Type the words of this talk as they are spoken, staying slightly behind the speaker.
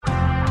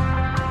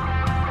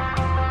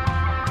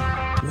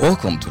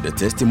Welcome to the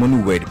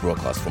Testimony Word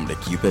broadcast from the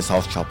Keepers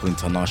House Chapel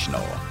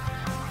International.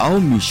 Our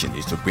mission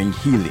is to bring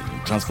healing,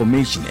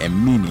 transformation,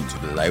 and meaning to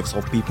the lives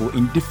of people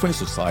in different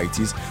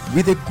societies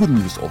with the good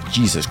news of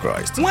Jesus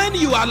Christ. When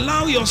you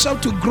allow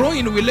yourself to grow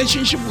in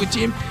relationship with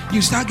Him,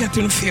 you start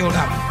getting filled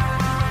up.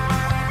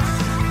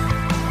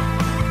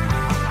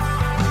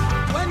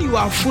 When you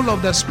are full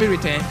of the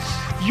Spirit,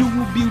 you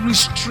will be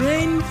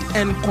restrained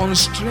and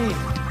constrained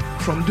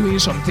from doing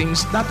some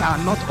things that are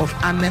not of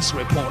honest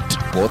report.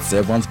 God's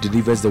servant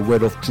delivers the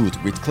word of truth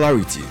with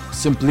clarity,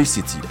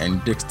 simplicity,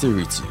 and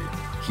dexterity.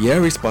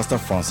 Here is Pastor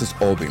Francis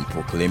Albin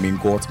proclaiming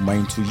God's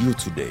mind to you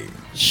today.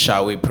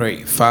 Shall we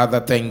pray?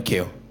 Father, thank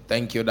you.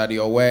 Thank you that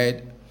your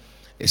word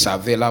is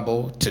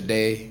available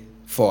today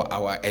for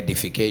our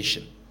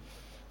edification.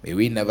 May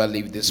we never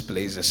leave this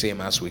place the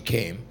same as we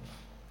came.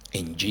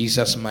 In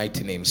Jesus'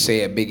 mighty name,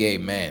 say a big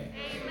amen.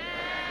 Amen.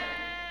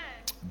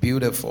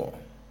 Beautiful.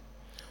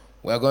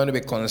 We're going to be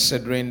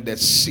considering the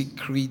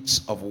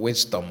secrets of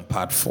wisdom,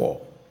 part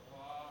 4.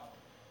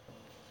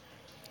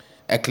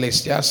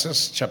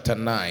 Ecclesiastes chapter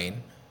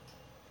 9,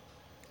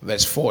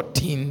 verse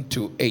 14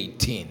 to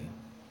 18.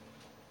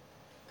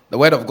 The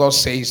word of God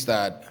says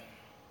that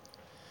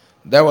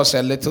there was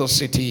a little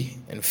city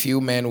and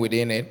few men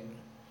within it,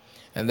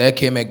 and there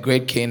came a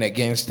great king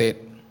against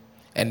it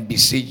and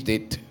besieged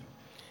it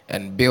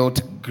and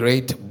built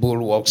great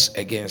bulwarks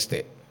against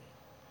it.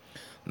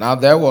 Now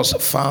there was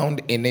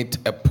found in it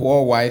a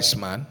poor wise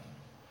man,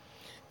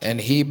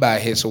 and he by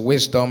his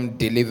wisdom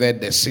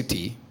delivered the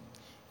city,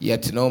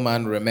 yet no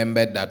man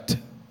remembered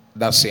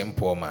that same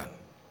poor man.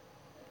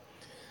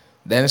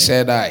 Then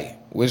said I,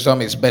 wisdom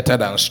is better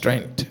than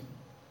strength.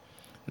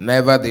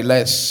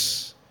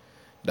 Nevertheless,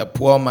 the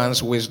poor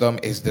man's wisdom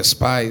is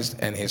despised,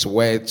 and his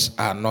words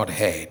are not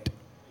heard.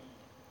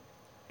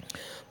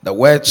 The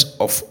words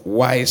of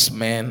wise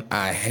men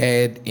are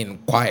heard in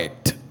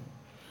quiet,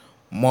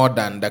 more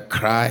than the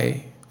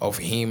cry of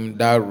him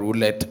that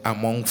ruleth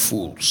among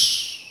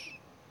fools.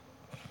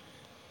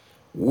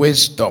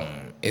 Wisdom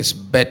is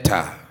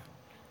better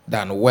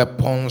than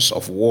weapons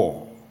of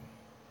war,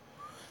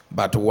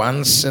 but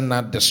one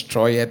sinner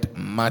destroyeth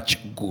much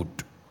good.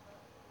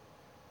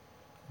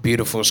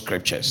 Beautiful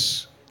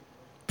scriptures.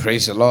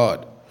 Praise the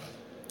Lord.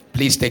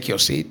 Please take your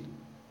seat.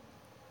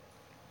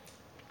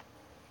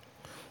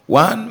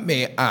 One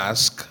may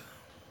ask,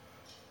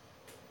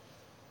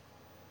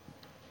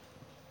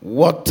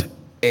 what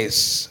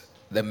is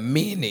the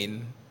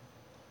meaning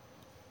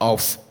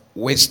of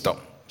wisdom?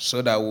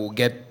 So that we'll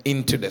get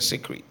into the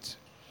secret.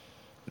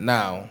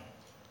 Now,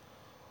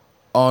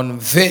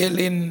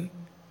 unveiling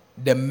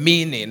the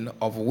meaning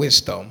of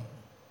wisdom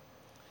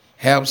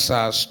helps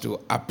us to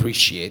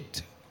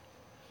appreciate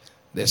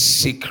the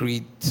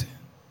secret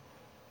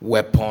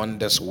weapon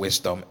this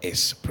wisdom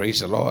is.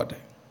 Praise the Lord.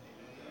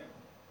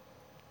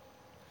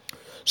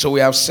 So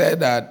we have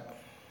said that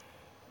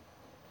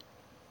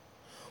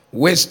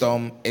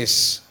wisdom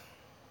is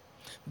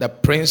the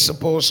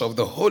principles of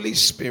the Holy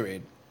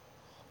Spirit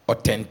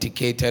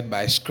authenticated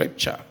by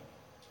Scripture.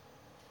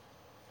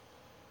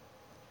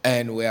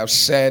 And we have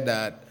said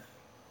that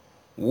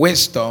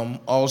wisdom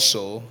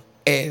also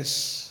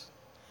is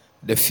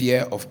the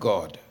fear of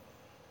God.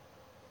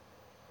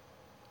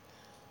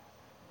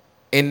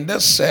 In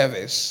this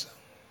service,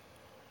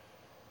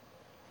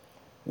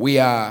 we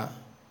are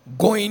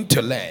going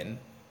to learn,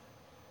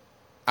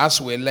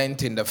 as we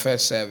learned in the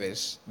first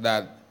service,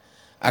 that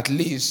at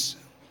least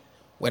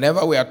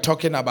whenever we are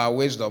talking about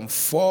wisdom,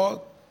 4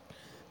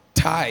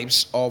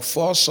 types or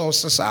 4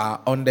 sources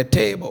are on the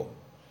table.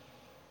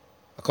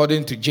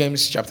 According to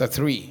James chapter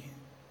 3,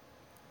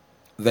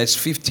 verse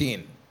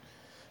 15.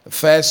 The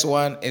first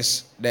one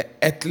is the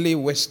earthly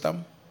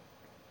wisdom,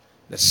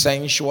 the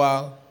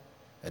sensual,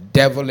 the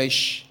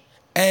devilish,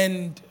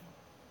 and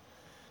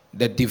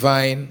the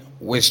divine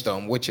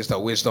wisdom, which is the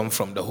wisdom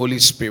from the Holy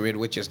Spirit,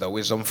 which is the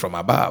wisdom from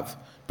above.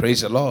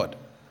 Praise the Lord.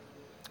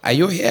 Are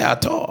you here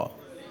at all?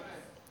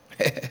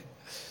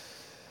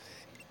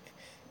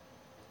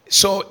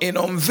 So, in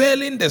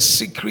unveiling the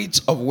secrets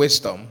of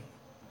wisdom,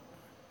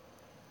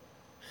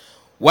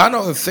 one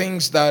of the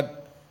things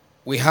that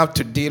we have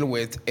to deal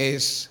with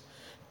is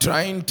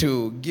trying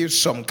to give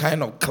some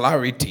kind of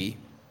clarity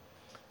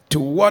to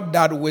what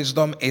that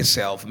wisdom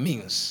itself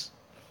means.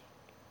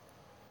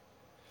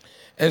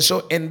 And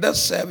so, in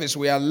this service,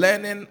 we are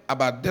learning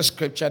about this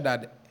scripture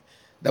that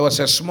there was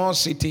a small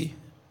city,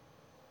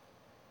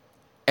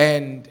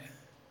 and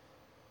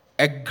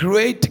a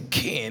great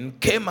king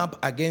came up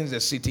against the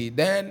city.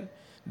 Then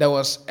there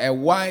was a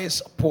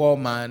wise poor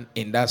man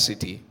in that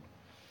city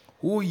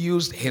who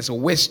used his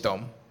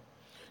wisdom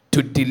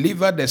to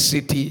deliver the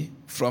city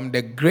from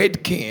the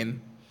great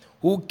king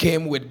who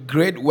came with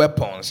great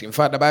weapons. In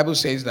fact, the Bible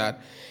says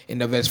that in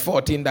the verse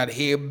 14 that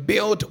he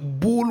built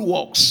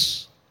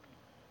bulwarks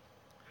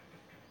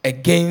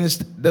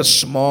against the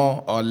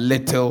small or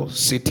little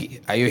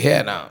city. Are you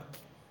here now?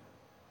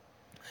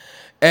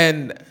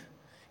 And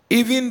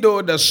even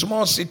though the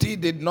small city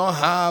did not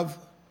have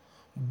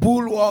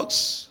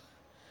bulwarks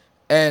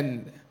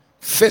and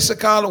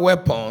physical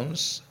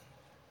weapons,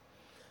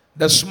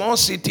 The small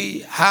city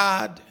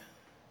had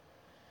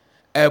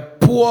a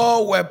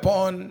poor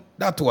weapon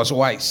that was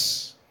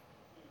wise.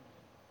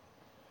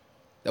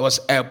 There was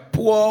a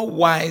poor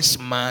wise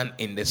man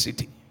in the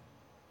city.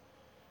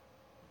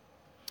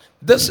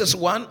 This is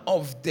one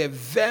of the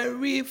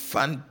very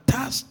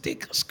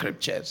fantastic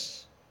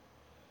scriptures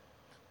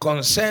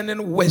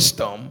concerning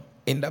wisdom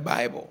in the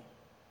Bible.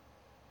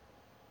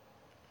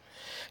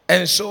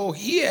 And so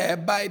here,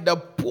 by the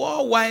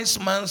poor wise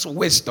man's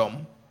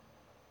wisdom,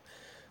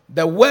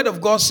 the word of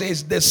God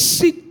says the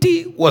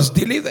city was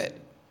delivered.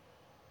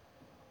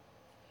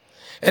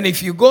 And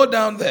if you go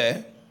down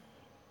there,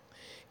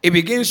 it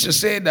begins to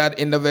say that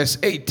in the verse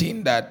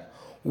 18 that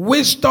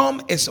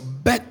wisdom is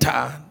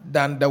better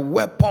than the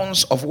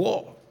weapons of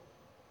war.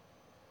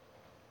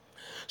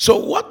 So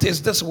what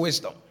is this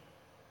wisdom?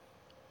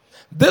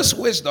 This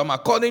wisdom,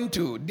 according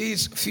to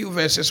these few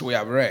verses we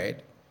have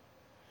read,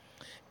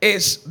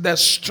 is the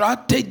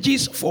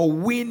strategies for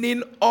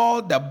winning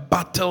all the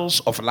battles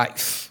of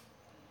life.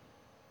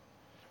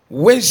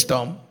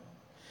 Wisdom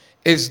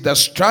is the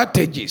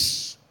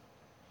strategies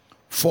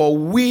for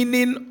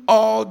winning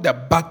all the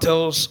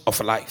battles of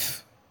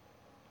life.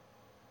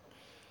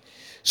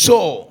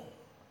 So,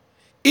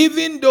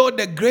 even though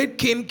the great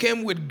king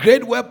came with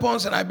great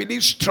weapons and I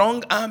believe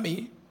strong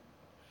army,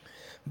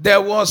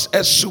 there was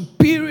a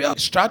superior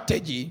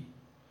strategy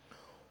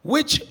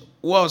which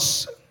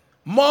was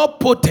more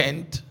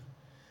potent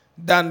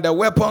than the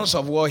weapons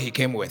of war he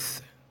came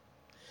with,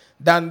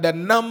 than the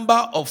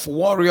number of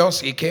warriors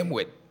he came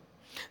with.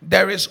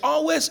 There is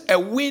always a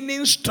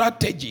winning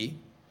strategy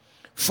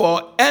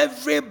for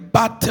every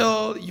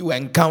battle you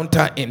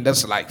encounter in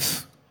this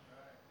life.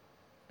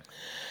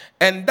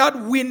 And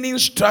that winning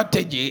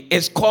strategy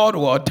is called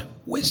what?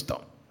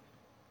 Wisdom.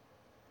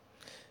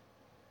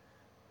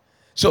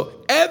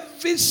 So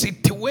every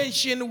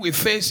situation we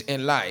face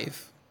in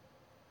life,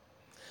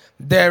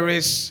 there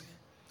is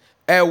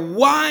a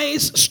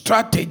wise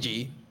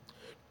strategy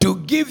to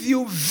give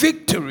you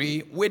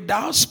victory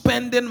without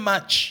spending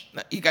much.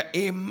 Now, you can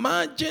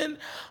imagine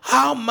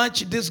how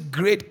much this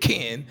great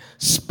king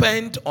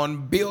spent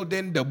on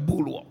building the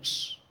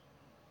bulwarks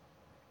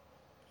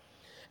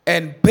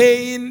and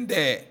paying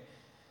the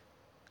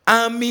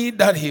army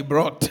that he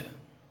brought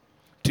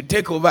to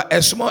take over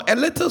a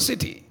little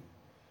city.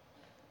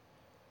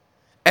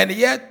 And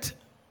yet,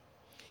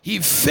 he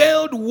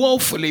failed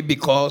woefully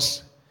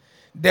because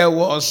there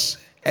was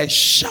a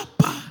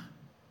sharper,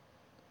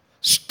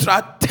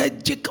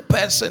 strategic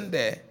person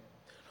there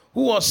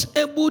who was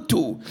able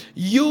to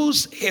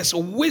use his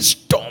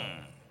wisdom,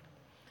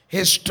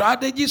 his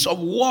strategies of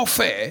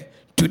warfare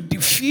to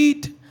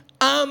defeat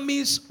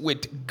armies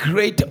with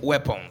great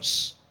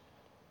weapons.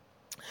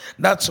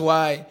 That's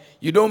why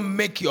you don't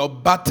make your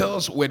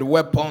battles with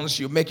weapons,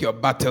 you make your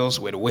battles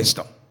with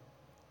wisdom.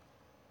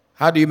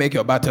 How do you make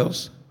your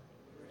battles?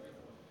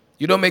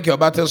 You don't make your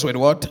battles with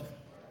what?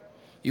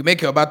 You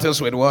make your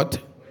battles with what?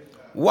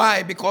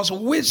 Why? Because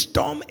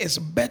wisdom is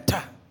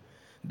better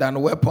than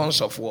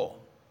weapons of war.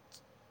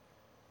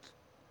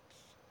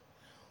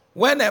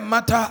 When a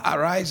matter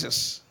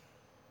arises,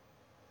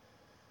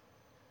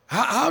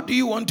 how do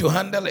you want to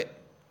handle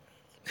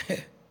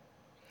it?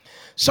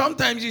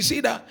 Sometimes you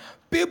see that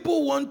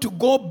people want to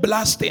go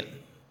blasting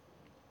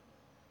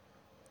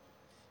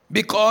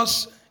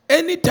because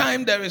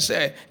anytime there is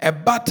a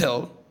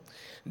battle,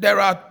 there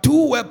are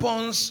two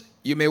weapons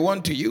you may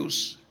want to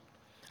use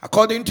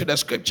according to the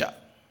scripture.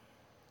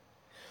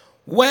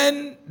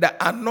 When the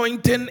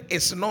anointing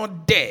is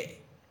not there,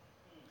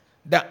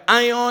 the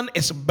iron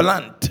is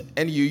blunt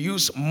and you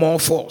use more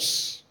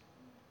force.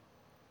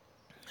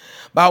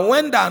 But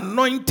when the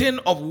anointing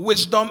of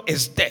wisdom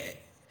is there,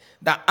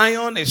 the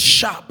iron is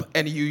sharp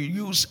and you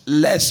use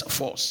less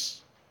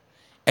force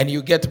and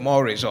you get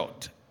more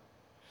result.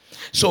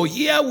 So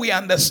here we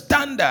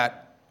understand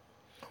that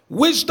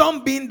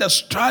wisdom being the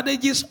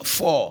strategies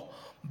for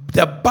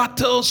the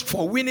battles,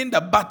 for winning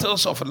the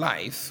battles of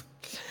life,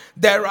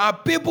 there are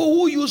people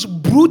who use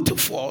brute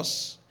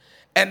force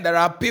and there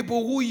are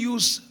people who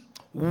use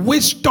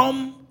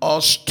wisdom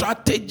or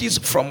strategies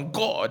from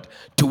God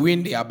to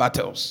win their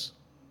battles.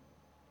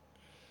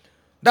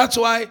 That's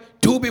why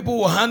two people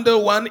will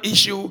handle one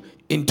issue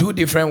in two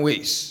different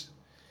ways.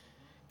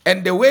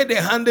 And the way they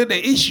handle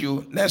the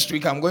issue, next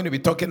week I'm going to be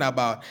talking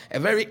about a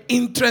very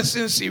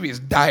interesting series,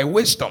 Thy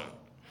Wisdom.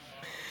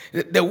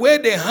 The way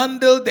they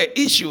handle the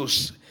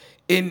issues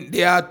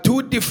there are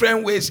two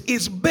different ways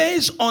is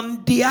based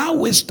on their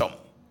wisdom.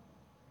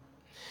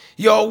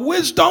 Your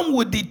wisdom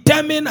will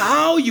determine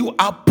how you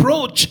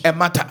approach a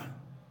matter.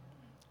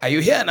 Are you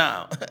here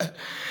now?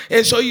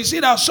 And so you see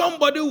that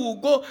somebody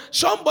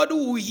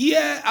will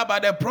hear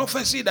about a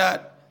prophecy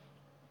that,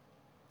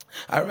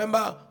 I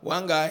remember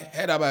one guy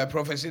heard about a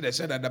prophecy that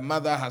said that the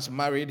mother has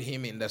married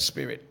him in the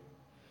spirit.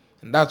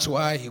 And that's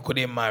why he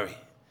couldn't marry.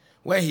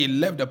 When he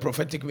left the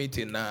prophetic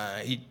meeting,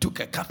 he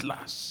took a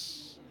cutlass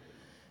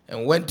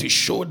and went to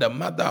show the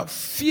mother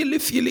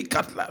feely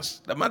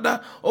cutlass. The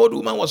mother, old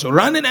woman, was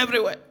running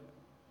everywhere.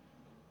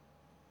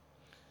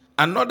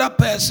 Another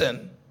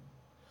person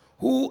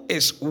who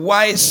is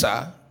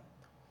wiser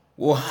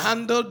will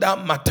handle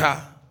that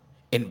matter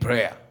in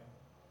prayer.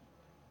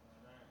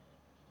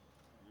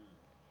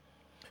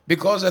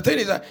 Because the thing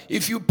is that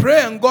if you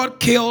pray and God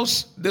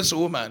kills this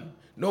woman,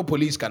 no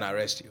police can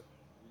arrest you.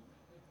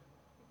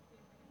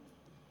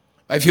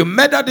 If you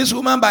murder this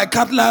woman by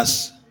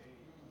cutlass,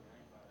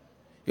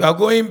 you are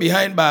going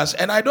behind bars.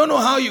 And I don't know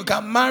how you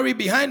can marry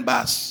behind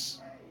bars.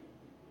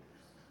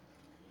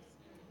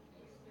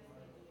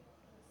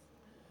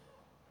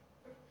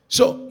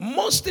 So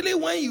mostly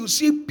when you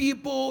see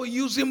people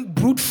using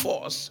brute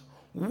force,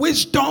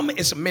 wisdom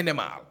is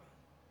minimal.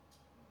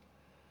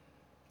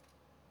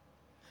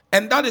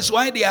 And that is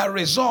why their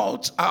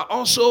results are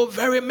also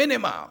very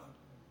minimal.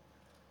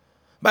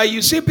 But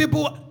you see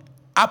people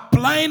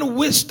applying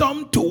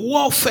wisdom to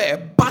warfare,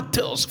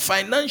 battles,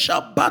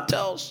 financial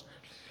battles,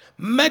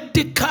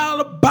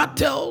 medical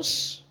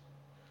battles,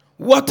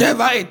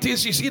 whatever it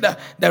is, you see that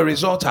the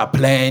results are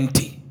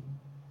plenty.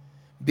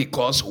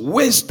 Because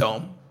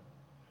wisdom,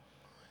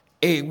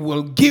 it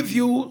will give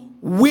you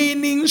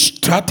winning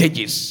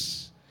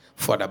strategies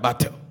for the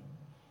battle.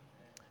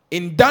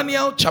 In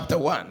Daniel chapter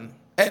 1,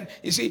 and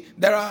you see,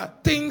 there are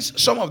things,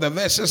 some of the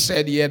verses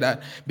said here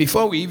that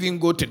before we even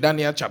go to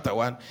Daniel chapter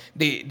 1,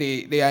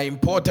 they are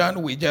important.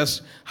 We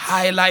just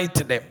highlight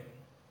them.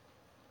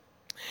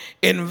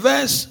 In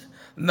verse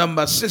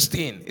number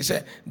 16, it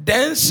said,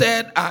 then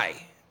said I,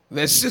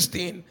 verse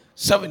 16,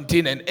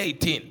 17, and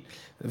 18.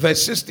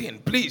 Verse 16,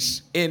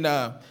 please, in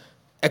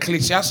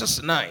Ecclesiastes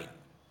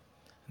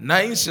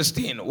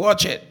 9:16,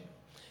 watch it.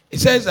 It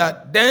says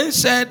that, then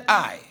said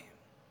I,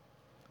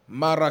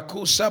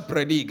 Maracusa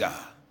prediga,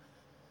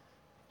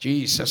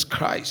 Jesus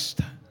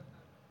Christ,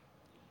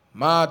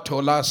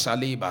 Matola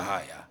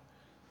salibahaya.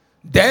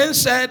 Then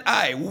said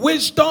I,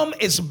 wisdom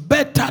is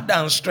better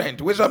than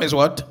strength. Wisdom is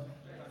what?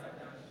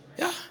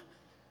 Yeah.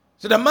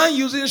 So the man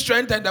using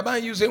strength and the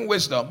man using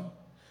wisdom,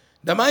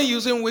 the man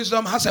using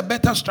wisdom has a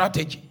better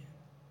strategy.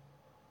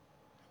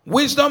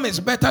 Wisdom is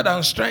better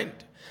than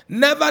strength.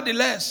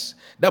 Nevertheless,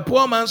 the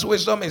poor man's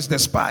wisdom is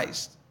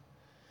despised,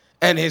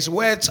 and his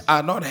words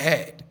are not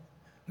heard.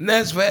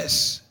 Next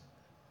verse.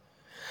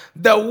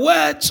 The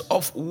words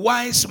of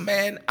wise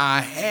men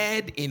are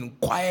heard in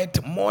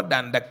quiet more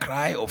than the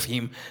cry of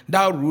him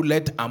that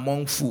ruleth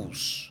among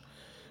fools.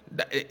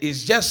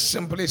 It's just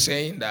simply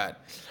saying that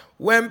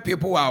when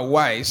people are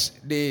wise,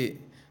 they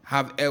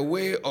have a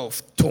way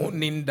of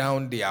toning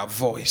down their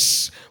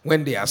voice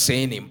when they are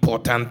saying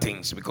important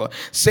things. Because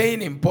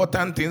saying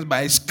important things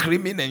by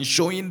screaming and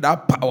showing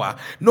that power,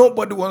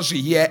 nobody wants to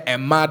hear a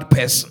mad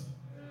person.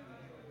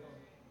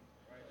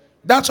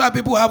 That's why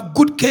people have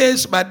good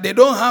case, but they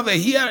don't have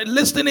a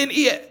listening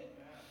ear.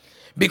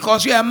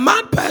 Because you're a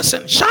mad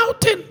person,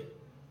 shouting.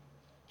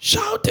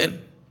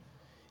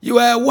 You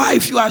are a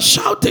wife, you are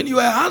shouting. You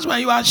are a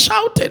husband, you are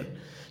shouting.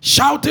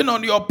 Shouting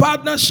on your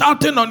partner,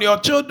 shouting on your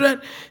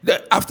children.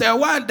 After a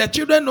while, the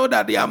children know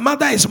that their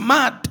mother is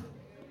mad.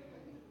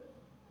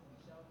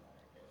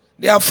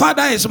 Their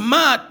father is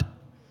mad.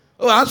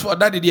 Oh, as for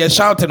that, they are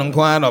shouting on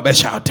Kwan or be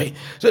shouting.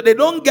 So they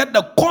don't get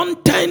the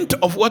content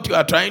of what you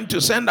are trying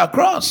to send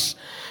across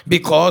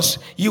because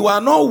you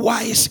are not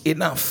wise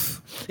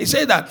enough. He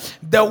said that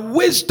the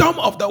wisdom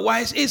of the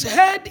wise is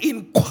heard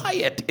in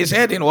quiet. Is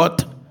heard in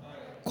what?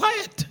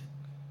 Quiet.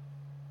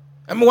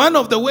 I mean, one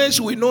of the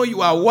ways we know you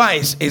are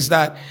wise is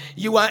that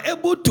you are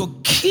able to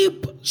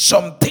keep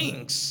some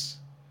things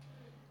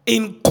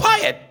in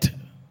quiet.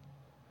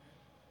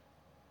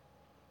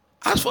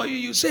 As for you,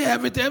 you say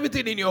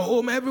everything in your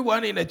home,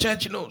 everyone in the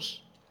church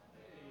knows.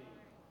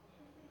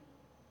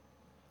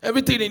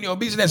 Everything in your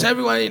business,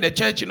 everyone in the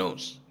church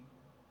knows.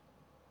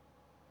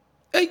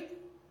 Hey.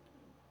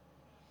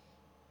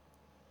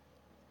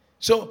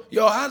 So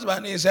your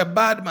husband is a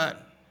bad man.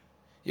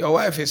 Your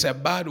wife is a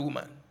bad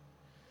woman.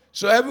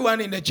 So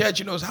everyone in the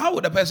church knows. How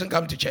would a person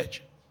come to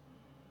church?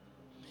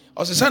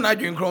 Or say, son, I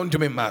drink crown to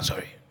me, ma,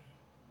 sorry.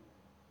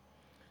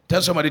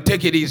 Tell somebody,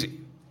 take it easy.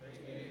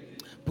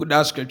 Put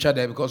that scripture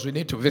there because we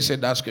need to visit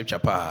that scripture.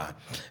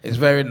 It's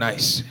very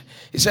nice.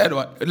 He said,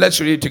 what? Let's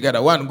read it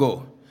together. One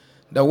go.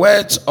 The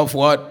words of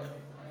what?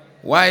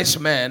 Wise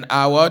men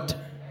are what?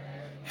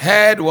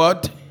 Heard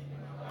what?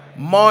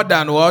 More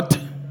than what?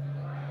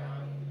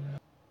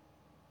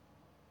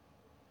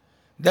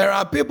 There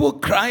are people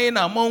crying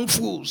among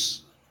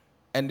fools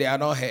and they are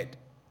not heard.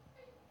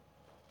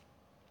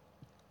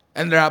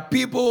 And there are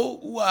people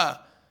who are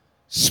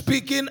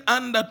speaking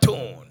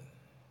undertone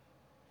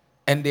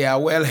and they are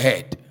well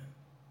heard.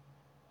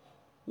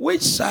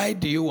 Which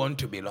side do you want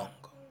to belong?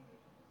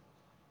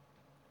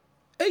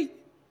 Hey.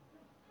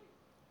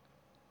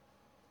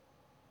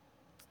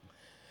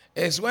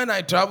 It's when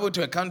I travel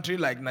to a country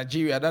like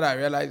Nigeria that I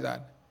realize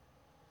that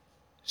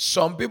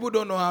some people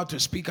don't know how to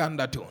speak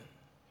undertone.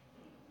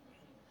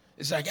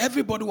 It's like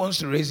everybody wants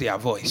to raise their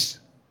voice.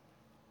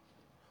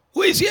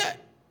 Who is here?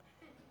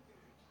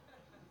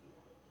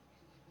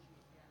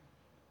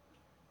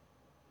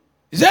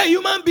 Is there a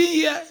human being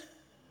here?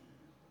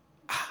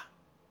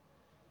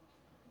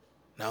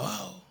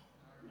 Now,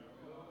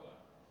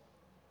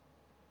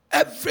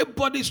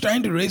 everybody's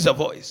trying to raise a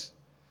voice.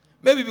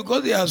 Maybe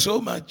because they are so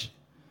much.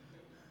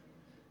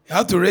 You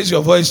have to raise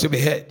your voice to be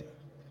heard.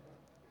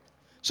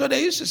 So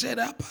they used to say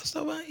that,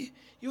 Pastor,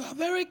 you are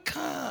very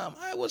calm.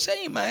 I was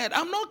saying in my head,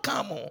 I'm not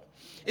calm.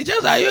 It's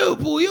just that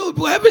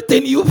you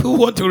everything you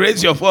want to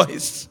raise your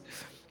voice.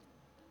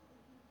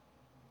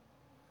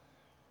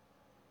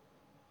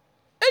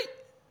 Hey.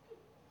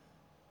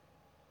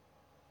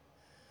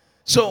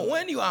 So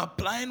when you are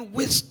applying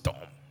wisdom,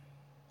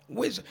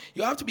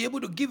 you have to be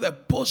able to give a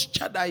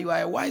posture that you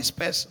are a wise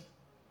person.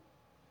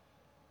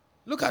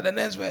 Look at the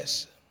next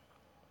verse.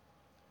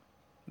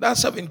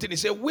 That's 17. It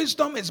says,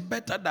 wisdom is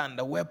better than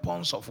the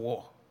weapons of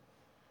war.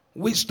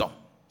 Wisdom,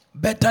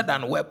 better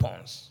than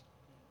weapons.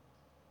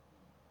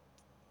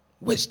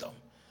 Wisdom.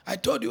 I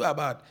told you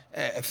about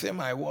a film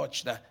I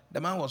watched that the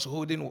man was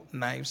holding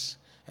knives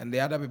and the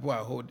other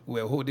people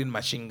were holding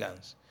machine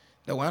guns.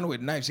 The one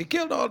with knives, he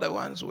killed all the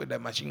ones with the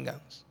machine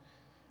guns.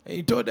 And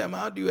he told them,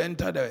 how do you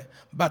enter the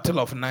battle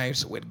of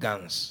knives with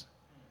guns?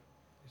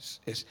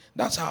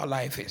 That's how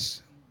life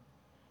is.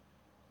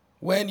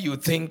 When you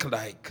think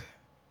like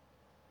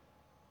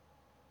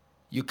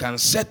you can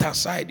set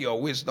aside your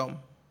wisdom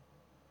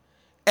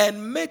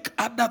and make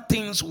other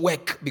things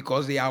work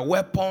because they are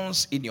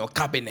weapons in your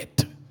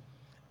cabinet,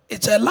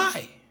 it's a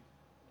lie.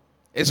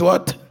 It's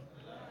what?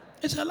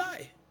 It's a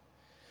lie.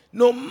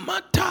 No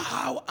matter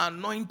how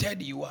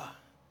anointed you are,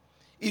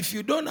 if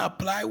you don't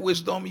apply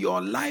wisdom,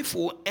 your life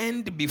will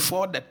end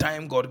before the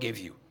time God gave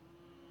you.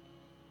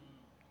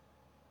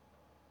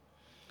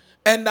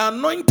 And the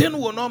anointing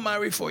will not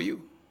marry for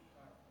you.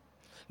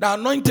 The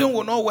anointing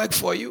will not work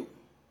for you.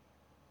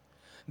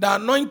 The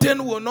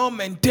anointing will not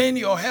maintain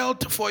your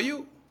health for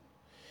you.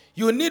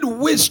 You need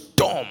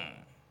wisdom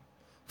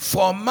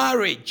for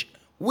marriage,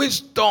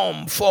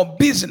 wisdom for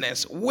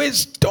business,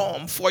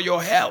 wisdom for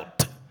your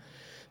health.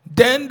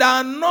 Then the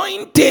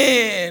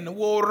anointing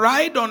will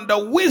ride on the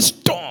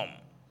wisdom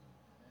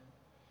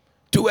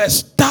to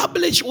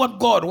establish what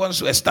God wants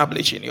to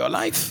establish in your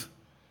life.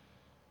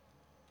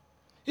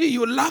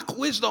 You lack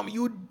wisdom,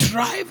 you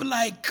drive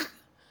like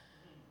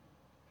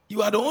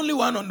you are the only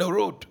one on the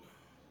road.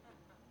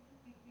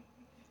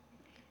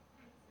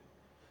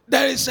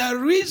 There is a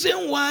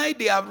reason why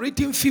they have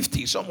written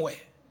 50 somewhere,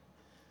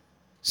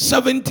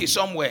 70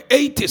 somewhere,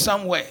 80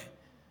 somewhere,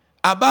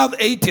 above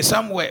 80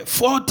 somewhere,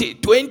 40,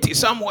 20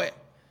 somewhere.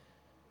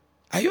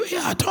 Are you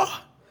here at all?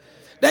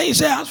 Then he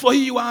says, as for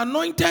you, you are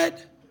anointed.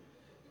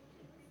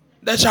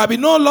 There shall be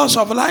no loss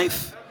of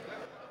life.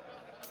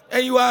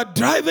 And you are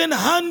driving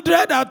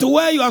 100 at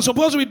where you are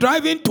supposed to be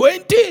driving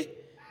 20.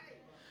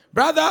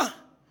 Brother,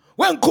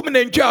 when coming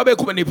in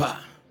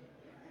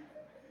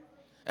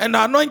and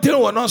the anointing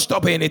will not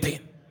stop anything.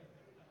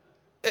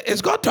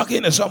 Is God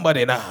talking to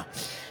somebody now?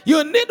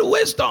 You need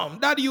wisdom.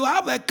 That you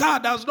have a car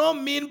does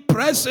not mean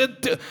press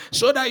it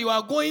so that you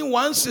are going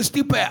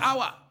 160 per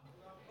hour.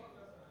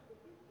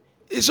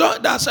 It's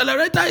not, the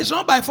accelerator is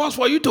not by force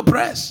for you to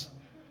press.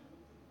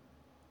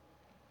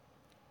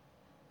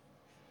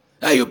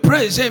 Now you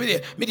press,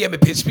 say, medium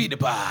speed,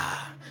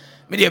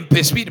 medium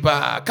speed,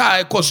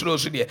 car cost slow,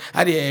 so there,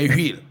 at the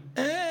wheel.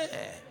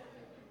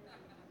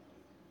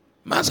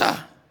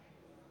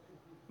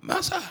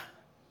 Master,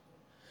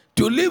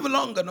 to live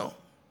longer, no?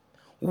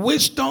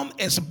 Wisdom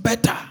is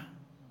better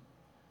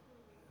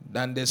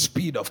than the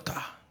speed of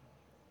car.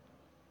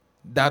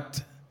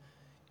 That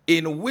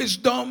in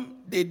wisdom,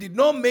 they did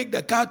not make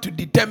the car to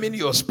determine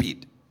your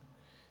speed.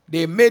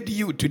 They made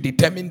you to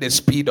determine the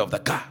speed of the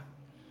car.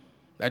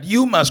 That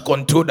you must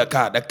control the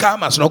car. The car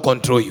must not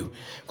control you.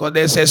 Because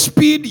there's a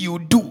speed you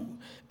do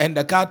and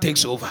the car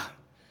takes over.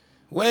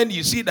 When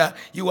you see that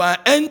you are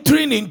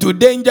entering into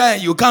danger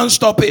and you can't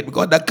stop it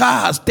because the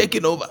car has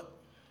taken over.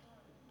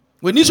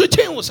 When you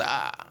change,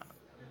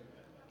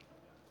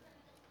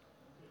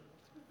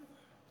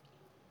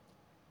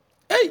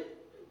 hey,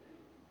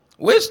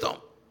 wisdom.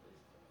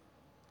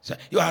 So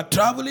you are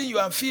traveling, you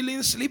are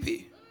feeling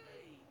sleepy.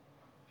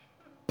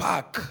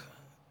 Park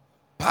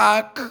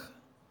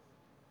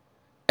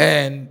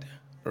and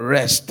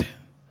rest.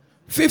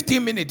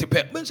 15 minutes.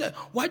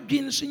 What do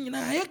you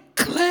say?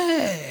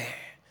 Clear.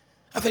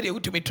 After they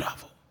went to me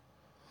travel.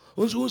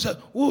 Who said,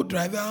 who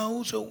driver,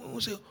 who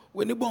say,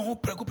 when you born,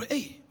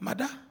 hey,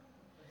 mother.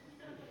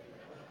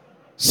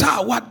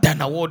 Sir, what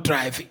done I will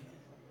driving?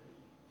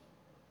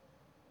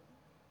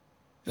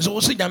 So,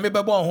 what's the name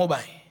of home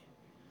by?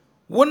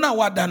 One now,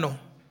 what done?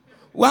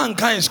 One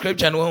kind of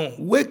scripture,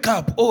 wake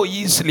up, oh,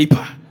 ye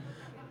sleeper.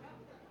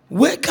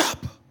 Wake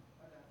up.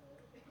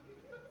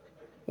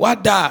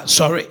 What da?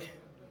 Sorry.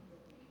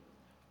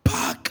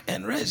 Park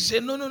and rest. Say,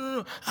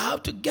 no. I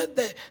have to get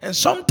there. And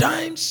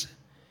sometimes,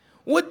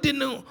 what do you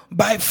know?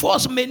 By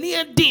force, many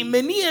a things.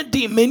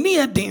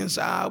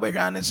 We're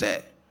trying to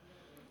say,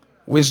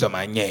 wisdom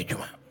and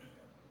judgment.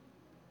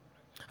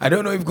 I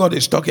don't know if God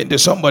is talking to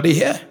somebody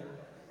here.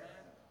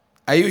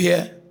 Are you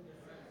here,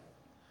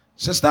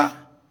 sister?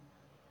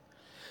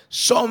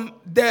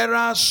 There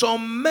are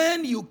some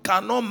men you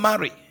cannot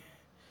marry,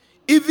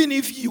 even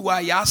if you are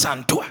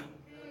Yasantua.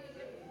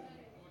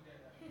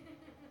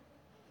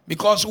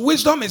 Because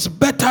wisdom is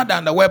better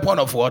than the weapon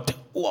of what?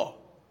 War.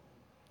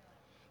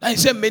 And he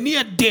said, many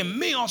a dim,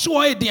 me also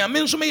a dim,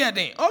 me so me a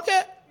dim.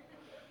 Okay.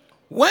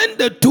 When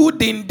the two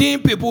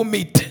din people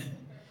meet,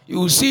 you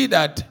will see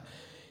that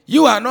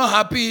you are not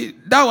happy,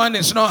 that one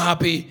is not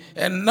happy,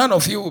 and none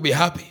of you will be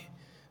happy.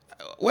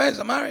 Where's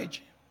the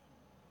marriage?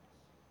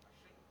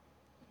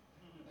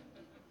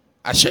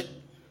 Ashe.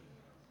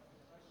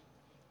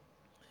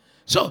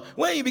 So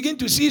when you begin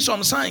to see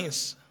some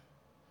signs,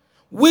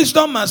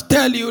 wisdom must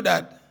tell you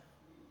that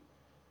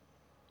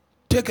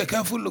take a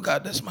careful look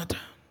at this matter.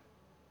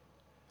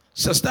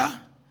 Sister,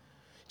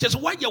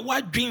 just what your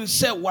wife dream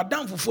said, what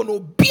down for no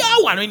be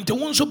our into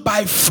one so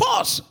by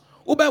force.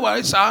 Uber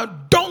is our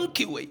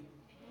donkey way.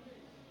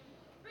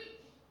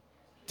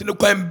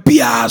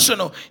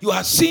 You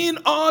are seeing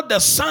all the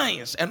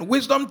signs, and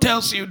wisdom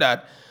tells you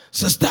that,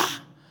 sister,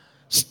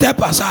 step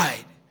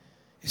aside.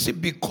 You see,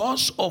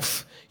 because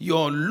of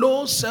your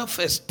low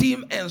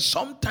self-esteem and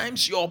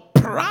sometimes your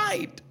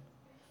pride,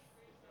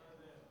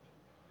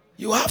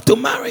 you have to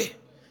marry.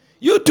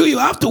 You too, you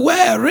have to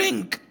wear a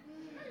ring.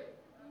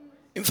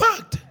 In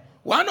fact,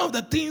 one of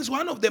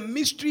the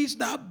mysteries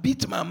that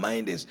beat my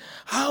mind is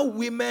how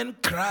women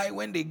cry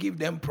when they give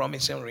them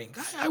promising ring.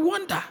 I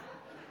wonder.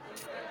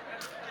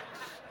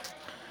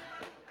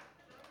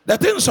 The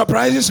thing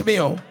surprises me.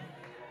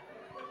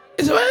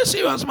 It's a very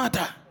serious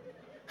matter.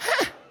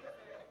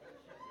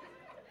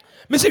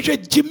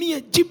 Mr.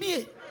 Jimmy.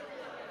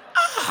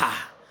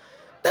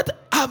 That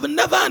I've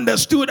never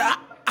understood.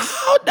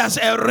 How does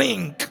a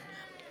ring?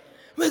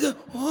 We go,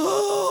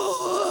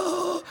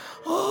 oh,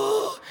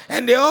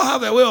 and they all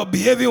have a way of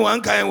behaving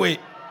one kind of way.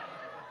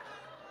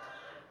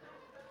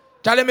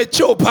 Tell me,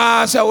 chill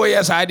pass away.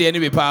 Yes, I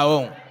didn't be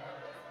power.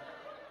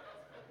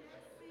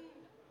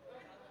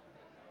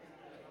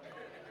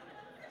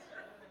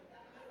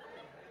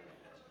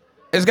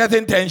 It's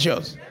getting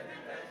tensions.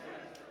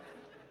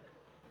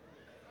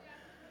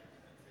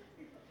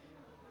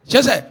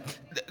 Just say,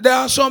 there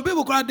are some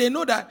people they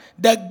know that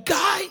the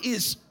guy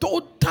is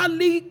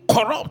totally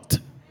corrupt.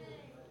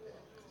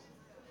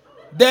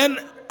 Then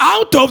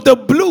out of the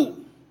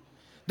blue,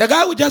 the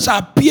guy will just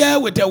appear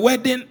with a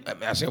wedding.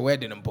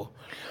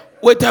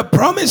 With a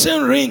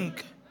promising ring.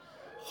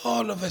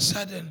 All of a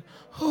sudden,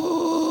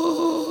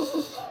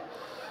 oh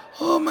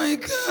my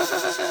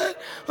God,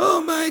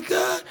 oh my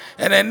God.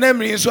 And then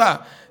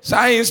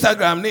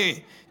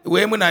Instagram,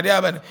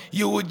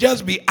 you will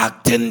just be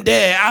acting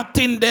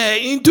there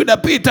into the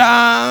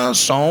Peter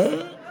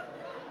song.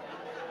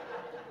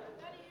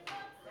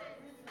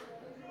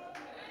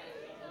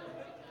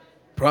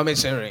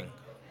 Promising ring.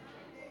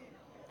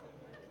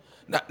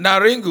 Now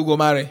ring you go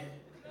marry.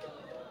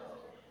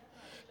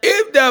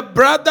 If the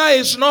brother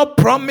is not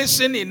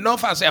promising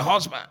enough as a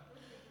husband,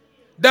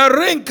 the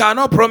ring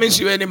cannot promise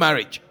you any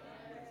marriage.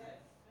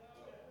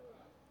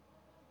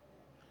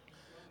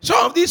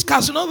 Some of these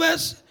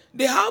Casanovas,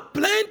 they have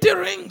plenty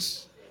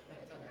rings.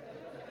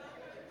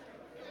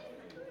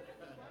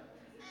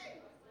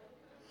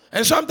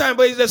 And sometimes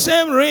but it's the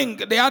same ring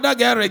the other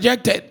girl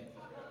rejected.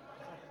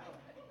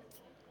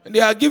 And they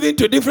are given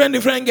to different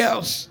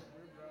girls.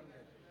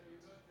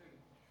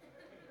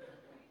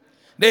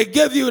 They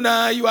gave you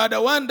now, you are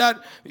the one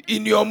that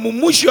in your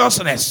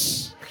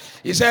mumushiousness.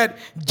 He said,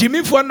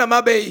 Jimmy for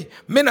Namabe,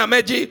 Mena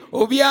Meji,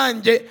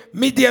 Obianje,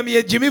 Medium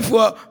ye Jimmy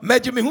for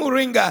Meji me who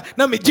ringa,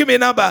 na me Jimmy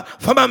Naba,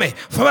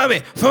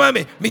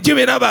 Famame, me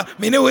Jimmy Naba,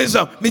 me new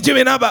wisdom, me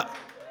Jimmy Naba.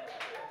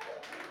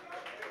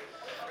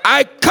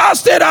 I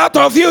cast it out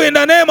of you in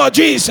the name of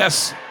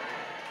Jesus.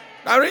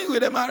 Now ring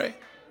with the marry.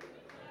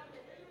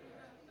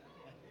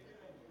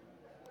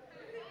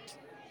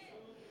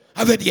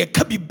 I've had a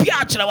kabi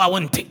biachla wa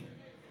wanting.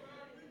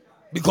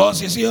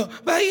 Because you see,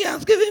 but he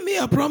has given me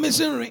a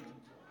promising ring.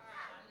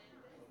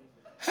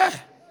 Hey,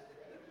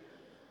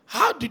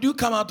 how did you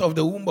come out of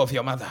the womb of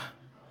your mother?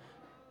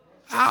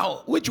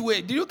 How? Which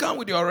way? Did you come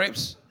with your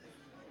ribs?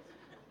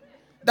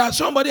 That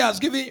somebody has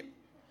given you?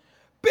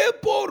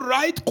 People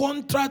write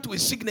contract with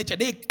signature.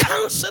 They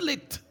cancel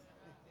it.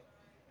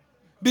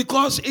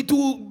 Because it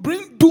will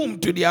bring doom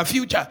to their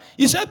future.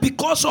 He said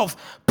because of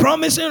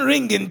promising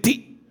ring in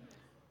tea,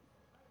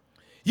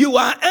 you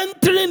are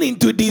entering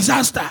into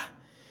disaster.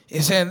 He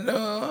said,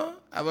 no,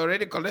 I've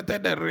already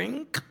collected the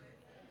ring.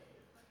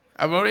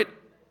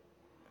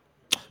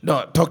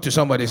 No, talk to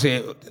somebody.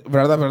 Say,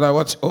 brother,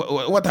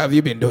 what have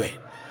you been doing?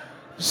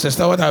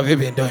 Sister, what have you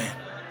been doing?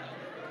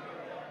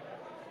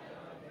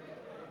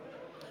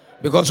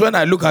 Because when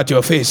I look at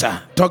your face,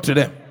 talk to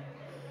them.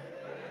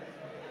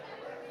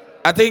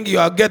 I think you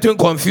are getting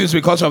confused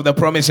because of the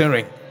promising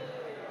ring.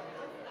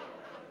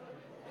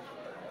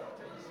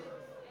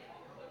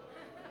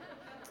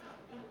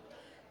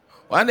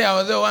 One day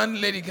one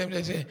lady came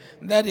and said,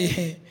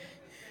 Daddy,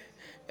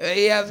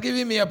 he has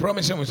given me a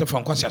promising ring.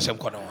 From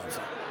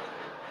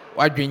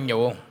what doing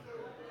you?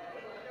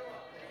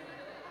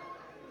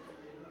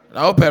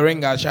 Now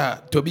ring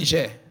to be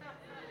share.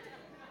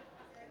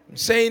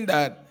 Saying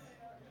that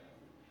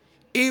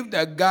if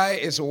the guy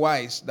is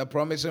wise, the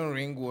promising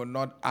ring will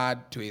not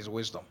add to his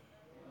wisdom.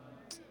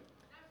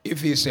 If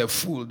he's a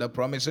fool, the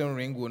promising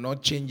ring will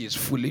not change his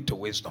fully to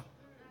wisdom.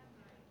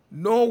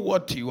 Know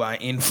what you are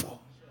in for.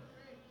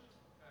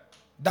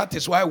 That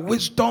is why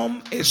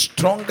wisdom is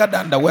stronger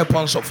than the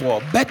weapons of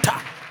war. Better.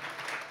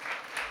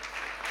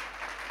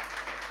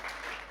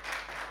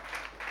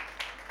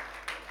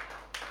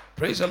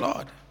 Praise the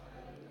Lord.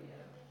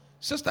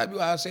 Sister, you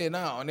are saying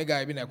now, on a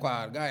guy being a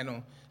choir, guy,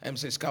 no,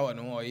 MC Scower,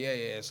 no,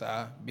 yes,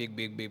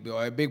 big,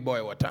 or a big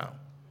boy, what town.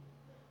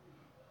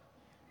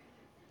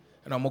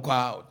 And I'm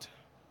out.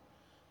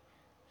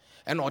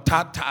 And no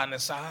tata, and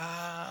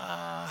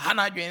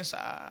Hannah James,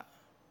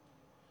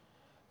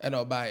 and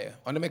no buyer.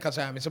 On the make us,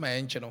 I'm my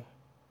ancient.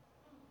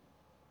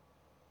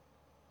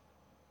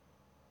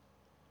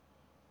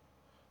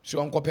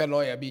 So, Uncle Pay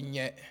lawyer being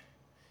yet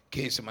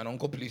case, man,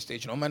 Uncle police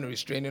station, no man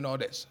restraining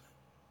orders.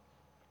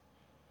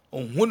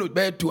 On who would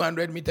bear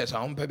 200 meters,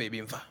 I pay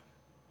baby.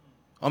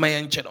 On my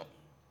ancient.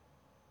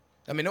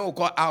 I mean, no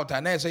call out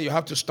and I say you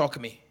have to stalk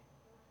me.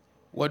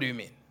 What do you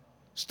mean?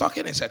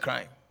 Stalking is a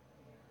crime.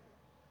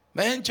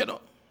 My ancient.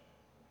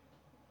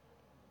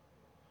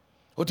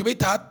 O to be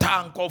tata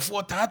and call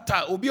for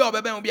tata. Obi or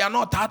baby will be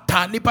not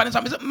tata. Nippon is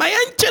my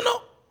ancient.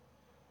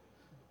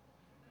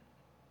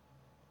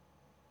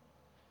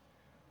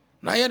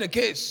 Now, here the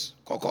case,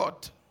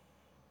 court.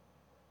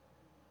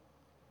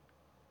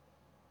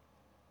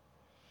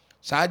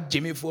 So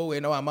Jimmy Four we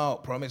know I'm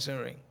out promising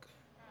ring.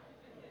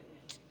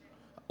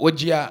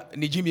 Ojia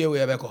ni Jimmy we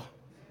abeko.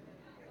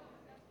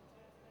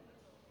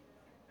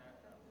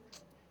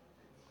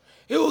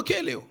 He will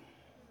kill you.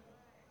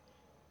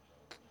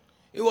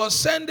 He was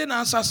sending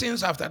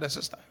assassins after the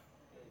sister.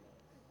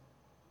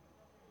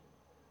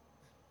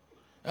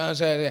 And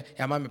said,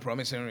 "Yeah, mommy,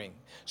 promising ring."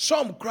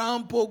 Some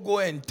crampo go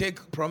and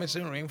take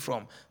promising ring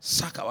from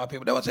Sakawa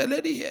people. There was a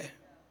lady here.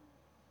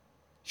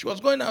 She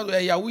was going out with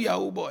a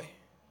Yahoo boy.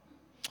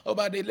 Oh,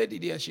 but the lady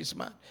there, she's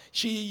mad.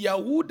 She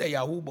Yahoo the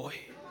Yahoo boy.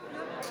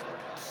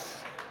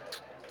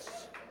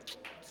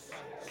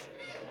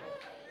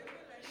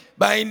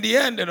 But in the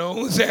end, you know,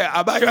 who say,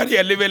 "Abayari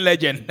a living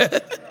legend."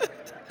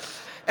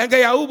 And the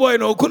Yahoo boy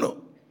no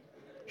kuno.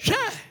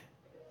 Sure.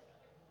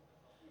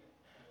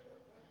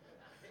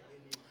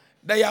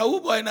 The Yahoo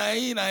boy na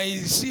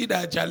see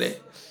that Charlie.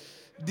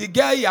 The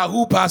guy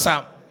Yahoo pass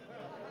him.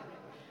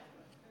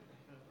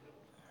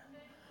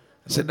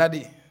 I said,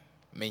 "Daddy,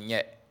 me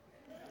yet."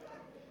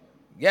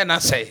 Yeah, na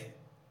say.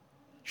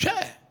 Sure.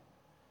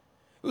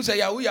 Who say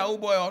Yahoo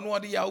boy on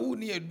what the Yahoo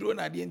near drone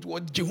at the end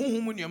what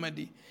Jehum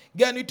Yamadi.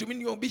 Get it to me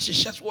your bitch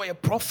just why a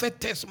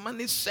prophetess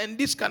money send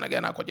this kind of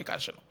gana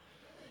education.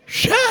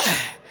 Sure.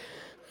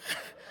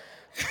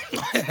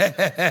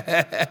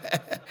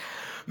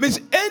 Means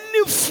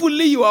any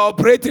fully you are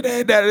operating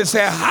there is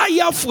a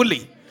higher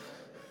fully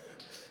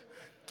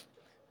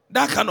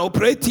that can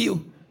operate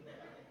you.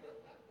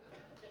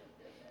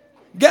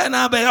 Get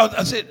now out.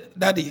 I said,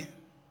 "Daddy,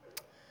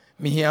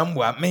 me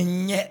hiambwa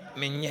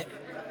menye."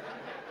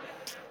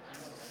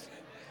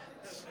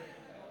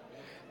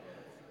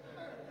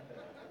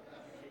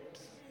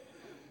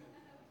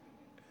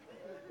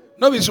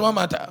 No be so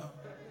matter.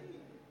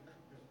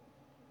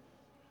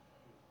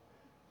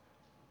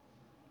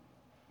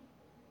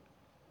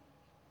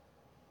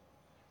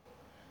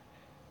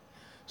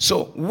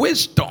 So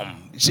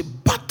wisdom is a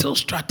battle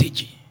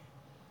strategy.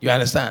 You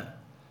understand?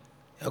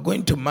 You're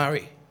going to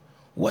marry.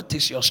 What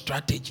is your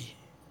strategy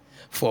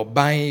for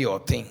buying your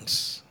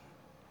things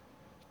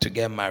to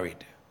get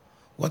married?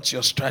 What's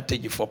your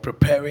strategy for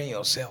preparing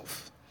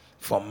yourself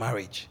for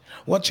marriage?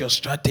 What's your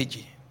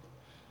strategy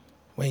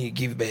when you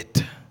give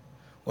birth?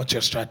 What's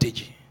your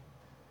strategy?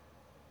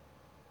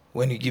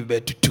 When you give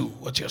birth to two,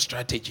 what's your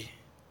strategy?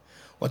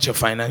 What's your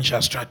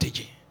financial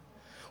strategy?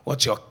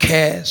 What's your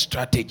care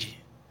strategy?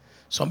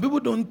 Some people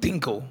don't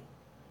think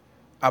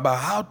about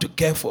how to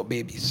care for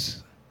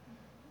babies.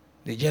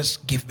 They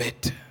just give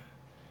birth.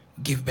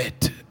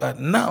 But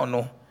now,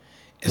 no,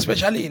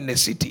 especially in the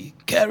city,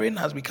 caring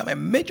has become a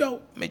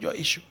major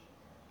issue.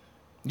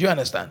 Do you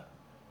understand?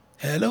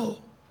 Hello?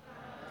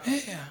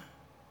 Yeah.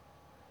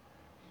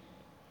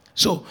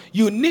 So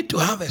you need to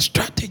have a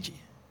strategy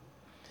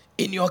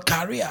in your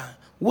career.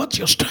 What's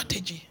your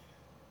strategy?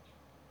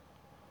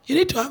 You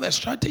need to have a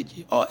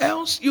strategy or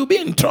else you'll be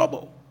in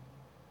trouble.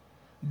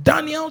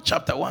 Daniel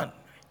chapter 1,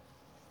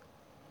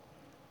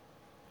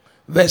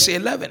 verse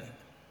 11.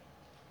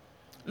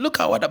 Look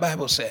at what the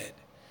Bible said.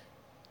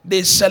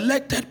 They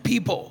selected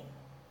people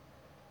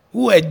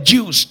who were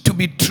Jews to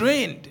be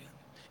trained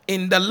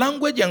in the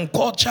language and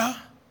culture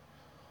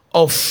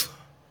of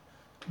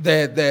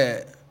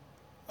their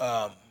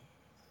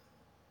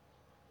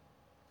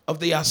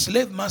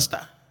slave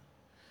master.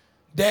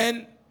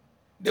 Then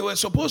they were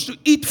supposed to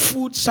eat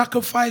food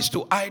sacrificed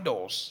to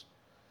idols.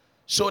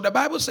 So the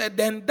Bible said,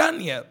 then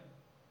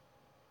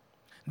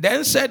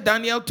said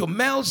Daniel to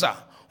Melzar,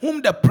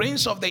 whom the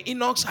prince of the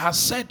eunuchs has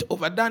set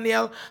over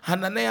Daniel,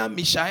 Hananiah,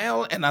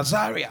 Mishael, and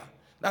Azariah.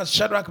 That's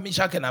Shadrach,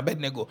 Meshach, and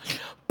Abednego.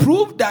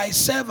 Prove thy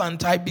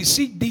servant, I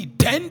beseech thee,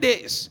 10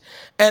 days,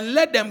 and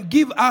let them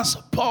give us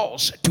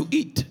pulse to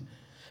eat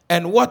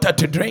and water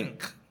to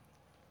drink.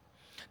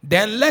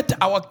 Then let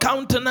our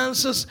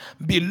countenances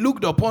be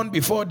looked upon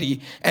before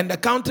thee, and the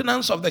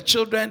countenance of the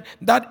children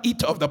that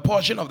eat of the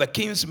portion of the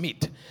king's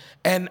meat.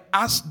 And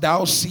as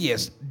thou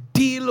seest,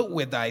 deal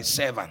with thy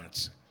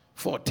servants.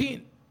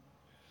 14.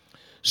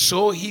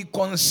 So he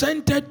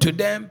consented to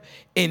them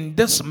in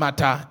this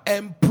matter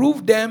and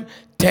proved them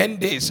 10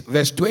 days.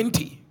 Verse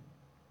 20.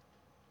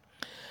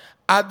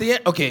 At the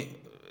end, okay,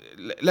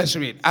 let's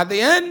read. At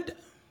the end,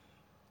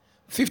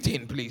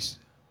 15, please.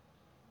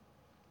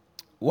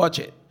 Watch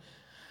it.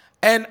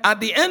 And at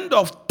the end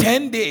of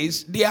 10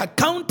 days, their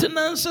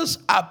countenances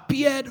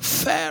appeared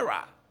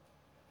fairer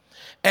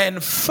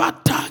and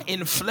fatter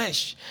in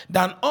flesh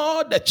than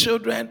all the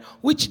children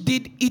which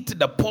did eat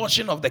the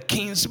portion of the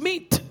king's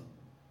meat.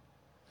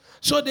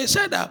 So they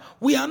said that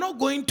we are not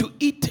going to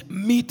eat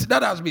meat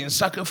that has been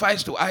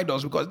sacrificed to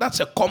idols, because that's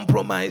a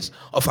compromise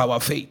of our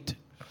faith.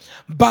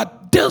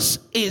 But this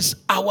is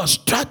our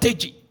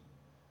strategy.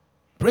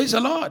 Praise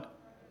the Lord.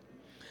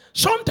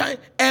 Sometimes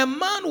a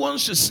man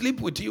wants to sleep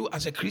with you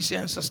as a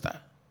Christian sister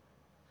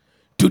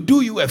to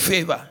do you a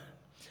favor.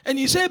 And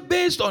you say,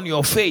 based on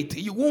your faith,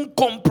 you won't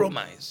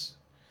compromise.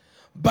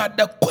 But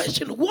the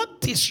question,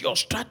 what is your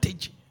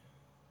strategy?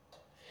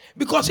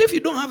 Because if you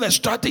don't have a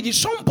strategy,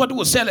 somebody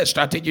will sell a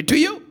strategy to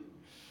you.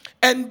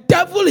 And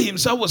devil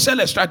himself will sell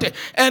a strategy.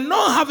 And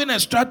not having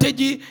a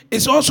strategy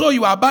is also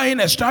you are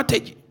buying a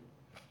strategy.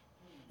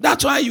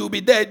 That's why you'll be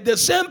there. The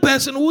same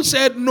person who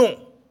said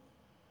no,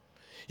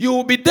 you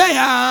will be there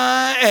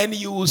and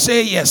you will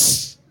say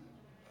yes.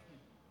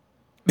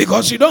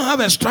 Because you don't have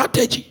a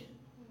strategy.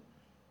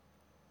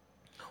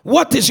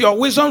 What is your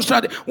wisdom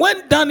strategy?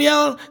 When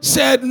Daniel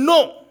said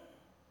no,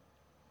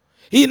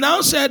 he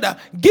now said,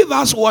 give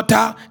us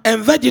water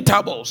and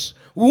vegetables.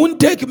 We won't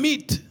take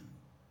meat.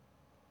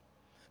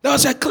 There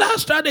was a clear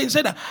strategy. He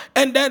said,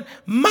 and then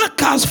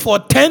mark us for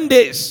 10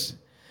 days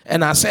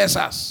and assess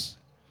us.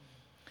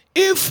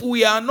 If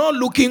we are not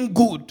looking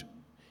good,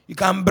 you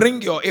can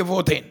bring your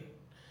evil thing.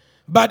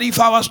 But if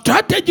our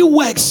strategy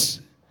works,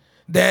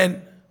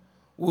 then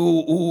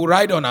we'll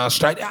ride on our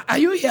strategy. Are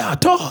you here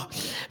at all?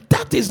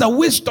 That is the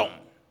wisdom.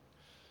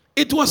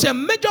 It was a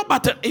major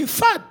battle. In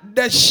fact,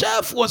 the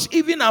chef was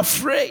even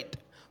afraid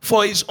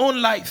for his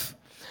own life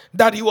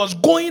that he was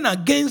going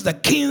against the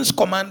king's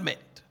commandment.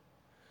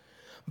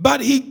 But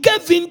he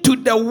gave in to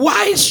the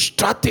wise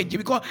strategy,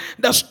 because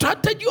the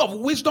strategy of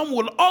wisdom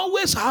will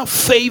always have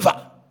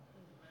favor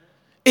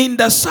in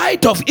the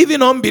sight of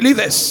even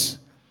unbelievers.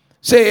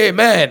 Say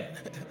amen.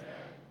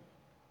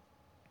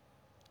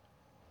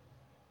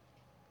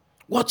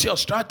 What's your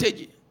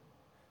strategy?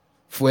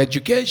 For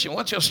education,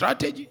 what's your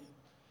strategy?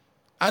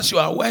 As you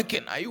are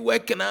working, are you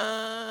working?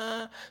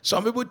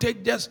 Some people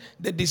take just,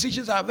 the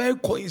decisions are very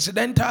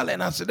coincidental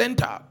and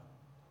accidental.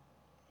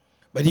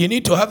 But you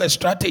need to have a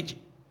strategy.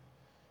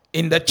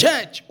 In the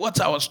church, what's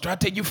our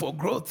strategy for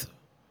growth?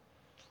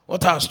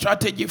 What's our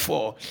strategy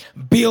for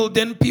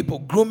building people,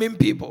 grooming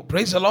people?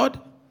 Praise the Lord.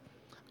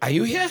 Are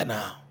you here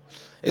now?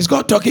 Is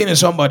God talking to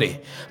somebody?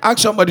 Ask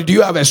somebody, do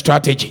you have a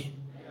strategy?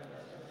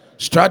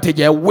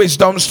 Strategy, a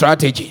wisdom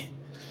strategy.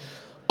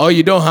 Or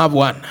you don't have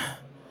one?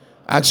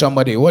 Ask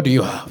somebody, what do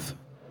you have?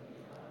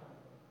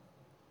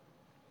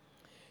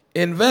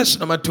 In verse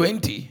number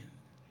 20,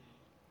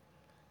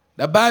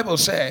 the Bible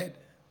said,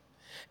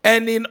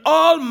 and in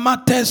all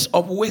matters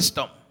of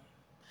wisdom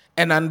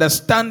and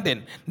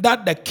understanding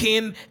that the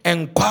king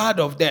inquired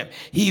of them,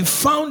 he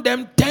found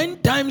them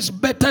 10 times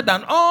better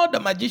than all the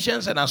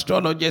magicians and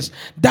astrologers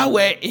that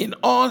were in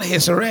all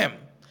his realm.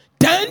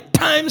 10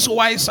 times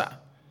wiser,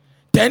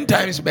 10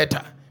 times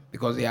better,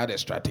 because they had a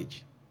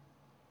strategy.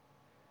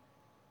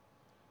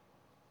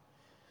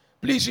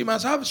 Please, you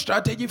must have a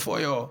strategy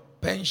for your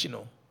pension,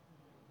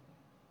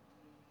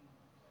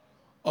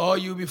 or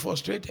you'll be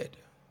frustrated.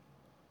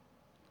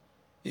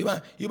 You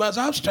must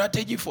have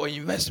strategy for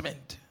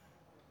investment.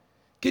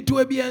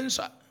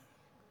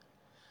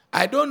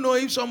 I don't know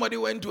if somebody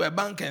went to a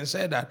bank and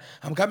said that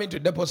I'm coming to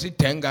deposit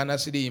 10 Ghana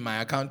cedi in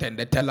my account, and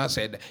the teller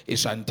said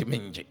it's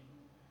antiminji.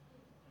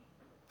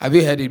 Have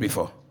you heard it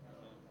before?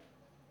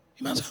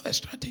 You must have a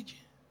strategy.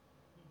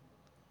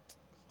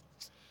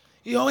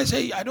 You always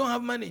say, I don't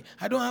have money,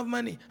 I don't have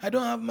money, I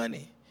don't have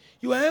money.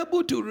 You are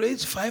able to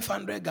raise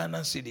 500 Ghana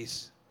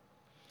cedis.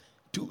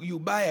 You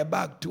buy a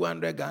bag,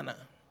 200 Ghana.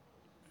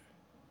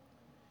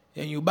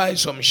 And you buy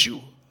some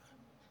shoe.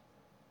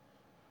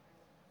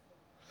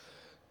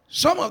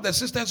 Some of the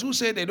sisters who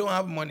say they don't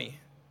have money,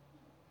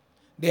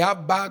 they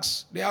have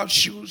bags, they have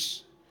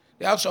shoes,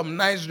 they have some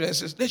nice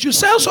dresses. They should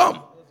sell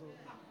some.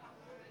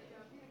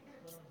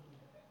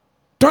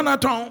 Turn a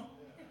ton.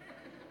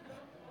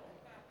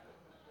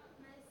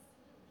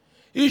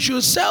 You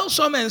should sell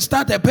some and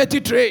start a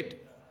petty trade.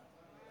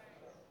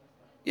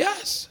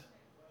 Yes.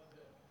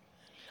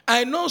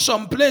 I know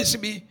some place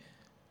they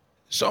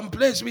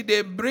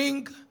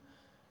bring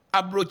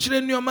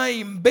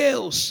abrochrenium in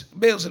bales.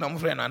 Bales in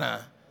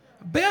Amfrenana.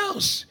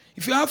 Bales.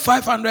 If you have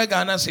 500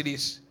 Ghana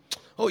cedis,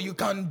 you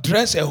can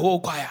dress a whole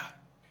choir.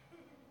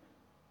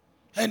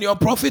 And your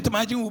profit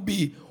margin will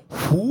be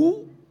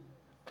who?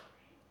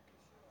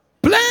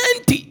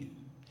 Plenty.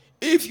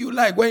 If you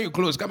like, when you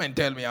close, come and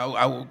tell me.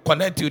 I will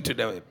connect you to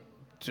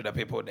the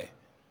people there.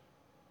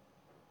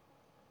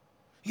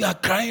 You are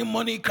crying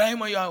money.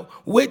 You are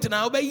waiting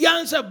now. But you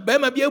answer,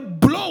 be a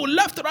blow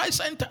left, right,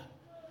 center.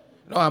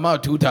 No, I'm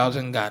out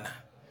 2,000 Ghana.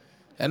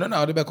 And then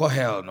I'll be called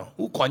hell. No,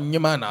 who can you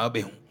man? I'll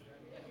be.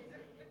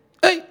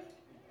 Hey,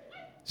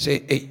 say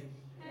hey.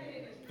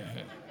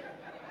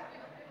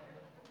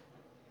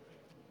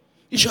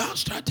 You should have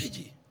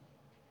strategy.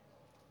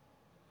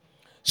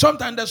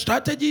 Sometimes the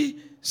strategy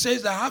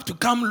says that I have to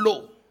come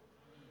low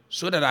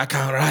so that I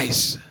can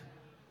rise.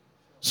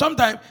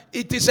 Sometimes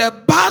it is a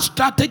bad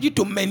strategy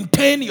to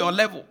maintain your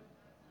level.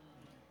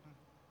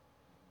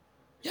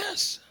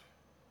 Yes.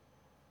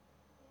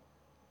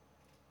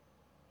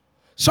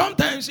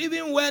 Sometimes,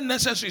 even when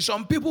necessary,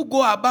 some people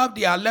go above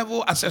their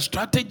level as a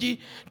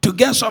strategy to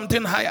get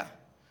something higher.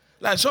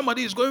 Like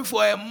somebody is going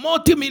for a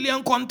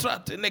multi-million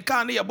contract in a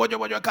car near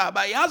Bojo car,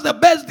 but he has the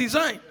best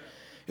design.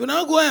 You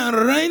now go and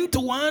rent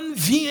one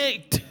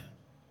V8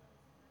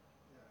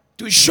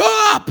 to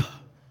show up.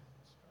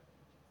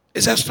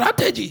 It's a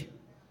strategy.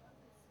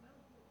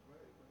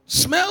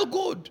 Smell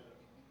good.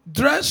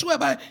 Dress well.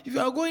 But if you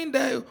are going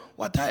there,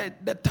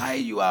 the tie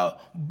you are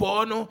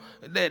born,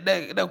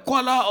 the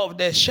color of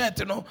the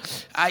shirt,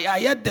 I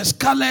had the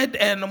scarlet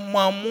and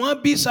Mamma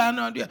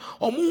Bisano,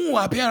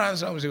 or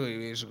appearance.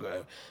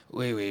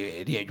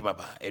 Wait,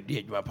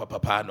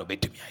 papa, no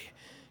bet to me.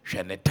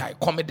 Shane tie,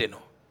 comedy, no.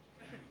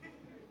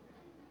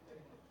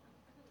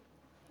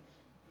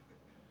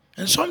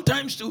 And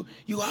sometimes too,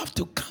 you have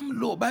to come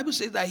low. Bible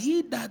says that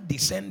he that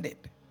descended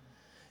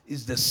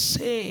is the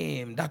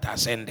same that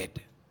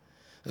ascended.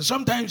 And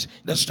sometimes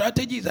the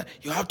strategy is that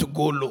you have to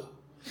go low,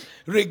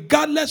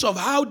 regardless of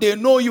how they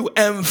know you.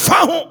 And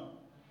found,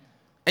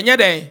 and yet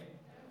it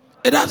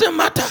doesn't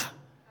matter.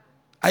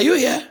 Are you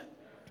here?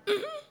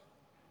 Mm-hmm.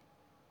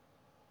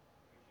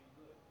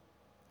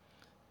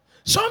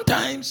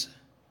 Sometimes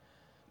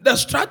the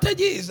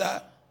strategy is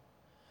that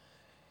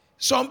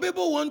some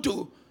people want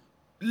to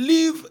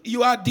leave,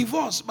 you are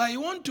divorced, but you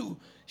want to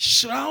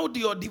shroud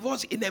your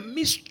divorce in a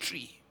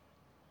mystery.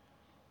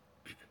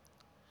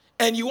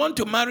 And you want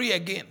to marry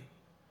again.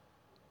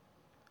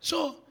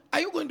 So,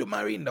 are you going to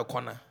marry in the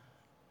corner?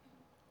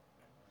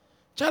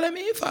 Tell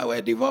me, if I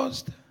were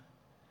divorced,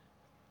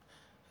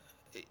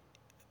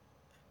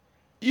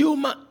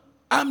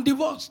 I'm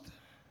divorced.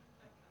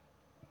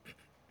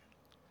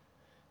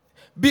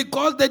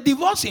 Because the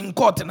divorce in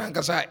court in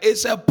Ankasa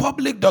is a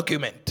public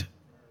document.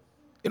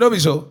 You know me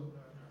so?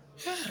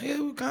 Yeah,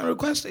 we can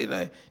request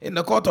in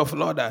the court of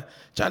law that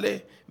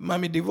Charlie,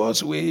 mommy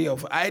divorce way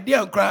of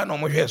idea cry no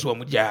more so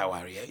much.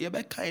 You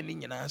be kind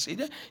in say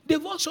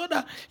divorce so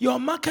that your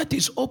market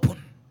is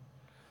open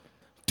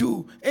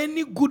to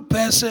any good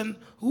person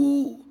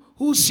who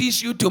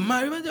sees you to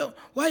marry.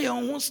 Why you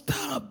won't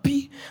start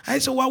be? I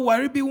said, why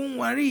worry be won't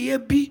worry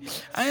be?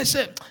 I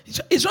said,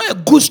 it's not a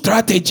good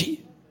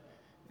strategy.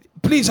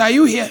 Please, are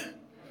you here?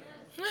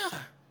 Yeah.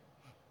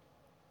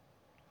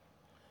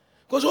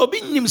 Because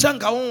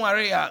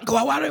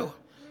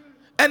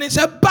and it's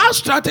a bad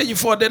strategy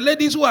for the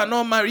ladies who are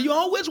not married. You're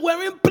always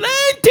wearing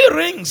plenty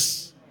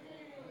rings.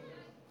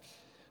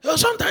 So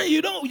sometimes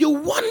you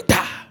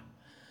wonder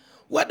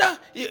whether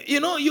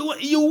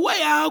you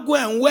wear go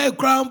and wear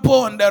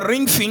crampo on the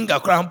ring finger,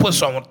 crampo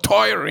some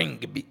toy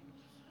ring.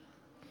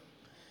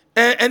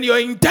 And your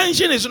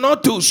intention is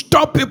not to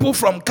stop people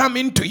from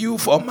coming to you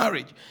for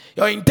marriage.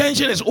 Your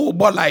intention is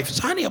about life. It's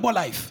honey about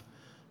life.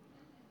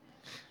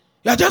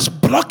 You are just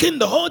blocking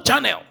the whole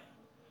channel.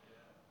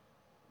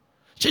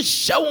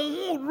 Just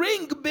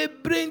ring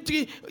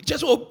baby.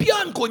 Just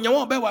opian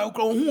konyawo be wa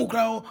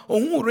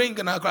ohun ring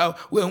na crowd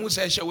we hu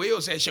say shewe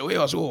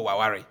o so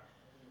worry.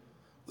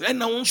 And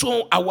now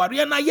so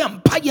aware na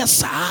yam pa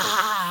yesa.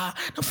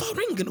 Na fa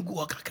ring no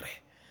go kakre.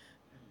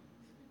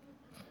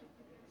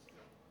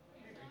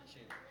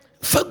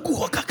 Fa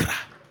go kakra.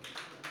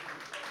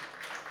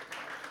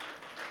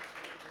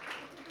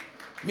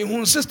 Me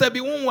hun sister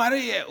be won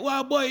worry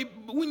wa boy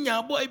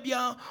wunya boy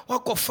bia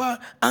wakofa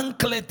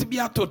anklet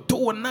bia to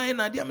 9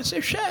 na dia me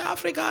say hwe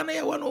Africa na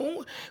ye won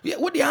wo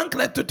the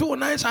anklet to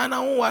 9 sa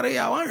na won worry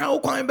ya wan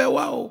hwa kwan be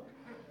wa o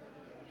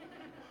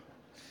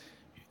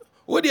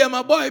wo the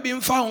my boy be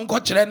mfa won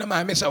ko kire na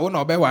ma me say wo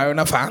na be worry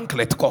na fa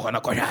anklet ko na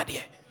ko hwa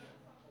de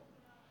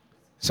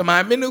so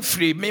my menu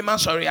free me ma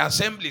sorry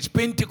assemblies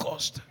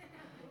Pentecost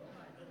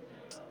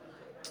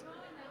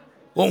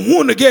won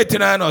hu no gate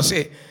na no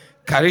say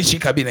Karishi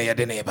kabina ya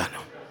dene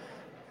bano.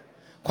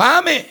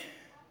 Kwame.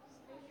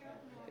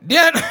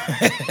 Diana.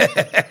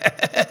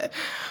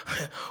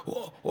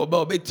 Oba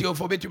obeti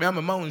ofo beti me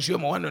ama unsuo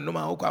mo wan no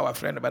ma wo kwa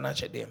friend ba na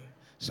chedem.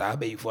 Sa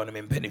be yifo no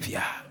me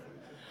mpanifia.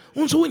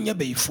 Unso wonya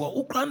be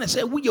yifo. Ukra na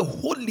say we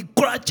holy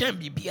Christian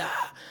bibia.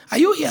 Are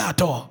you here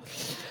at all?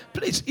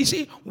 Please, you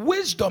see,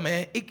 wisdom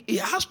it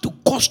has to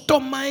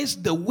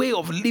customize the way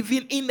of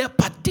living in a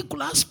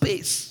particular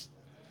space.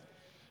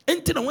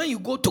 And when you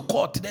go to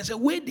court, there's a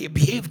way they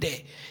behave there.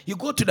 You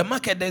go to the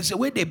market, there's a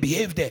way they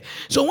behave there.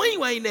 So when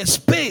you are in a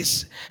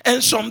space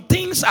and some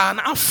things are an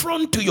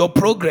affront to your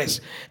progress,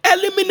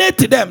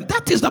 eliminate them.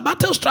 That is the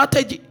battle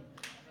strategy.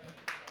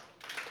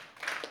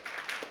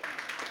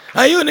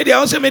 And you need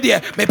also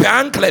media, maybe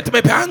anklet.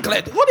 What do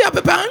you have,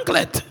 paper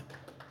anklet?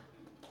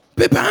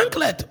 Paper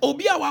anklet.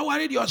 Obia wa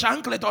worried your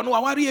anklet on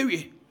wa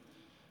worry.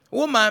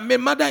 Woman, my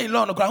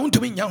mother-in-law, no crown to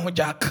me, young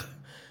Jack.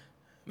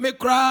 Me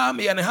cry,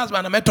 me and the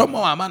husband, and me tomo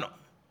amano.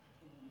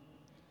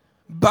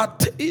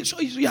 But so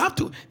you have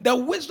to, the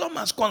wisdom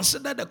must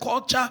consider the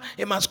culture,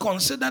 it must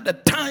consider the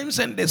times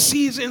and the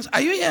seasons.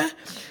 Are you here?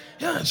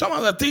 Yeah, some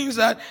of the things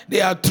that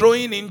they are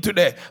throwing into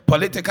the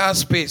political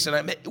space. And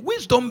I mean,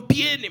 wisdom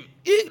being him,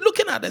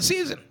 looking at the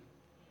season.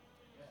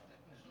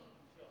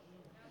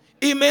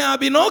 It may have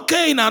been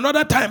okay in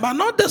another time, but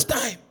not this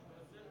time.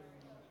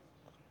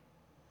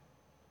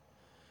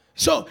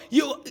 So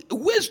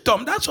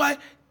wisdom, that's why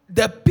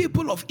the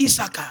people of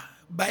Issachar,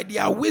 by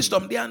their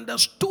wisdom, they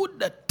understood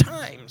the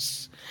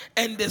times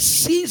and the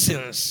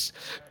seasons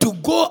to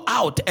go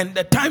out and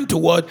the time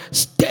to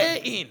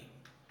stay in.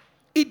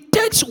 It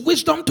takes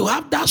wisdom to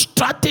have that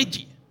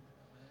strategy.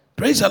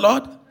 Praise the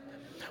Lord.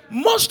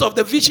 Most of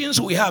the visions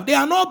we have, they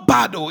are not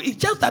bad though. It's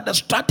just that the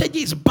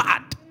strategy is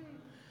bad.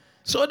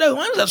 So that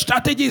once the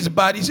strategy is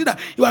bad, you see that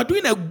you are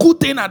doing a good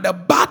thing at the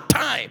bad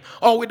time,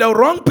 or with the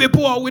wrong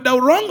people, or with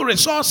the wrong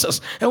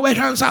resources, and where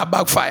hands are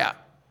backfire.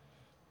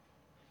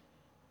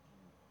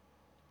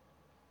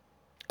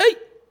 Hey,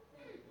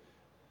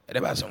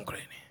 there was some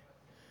crazy.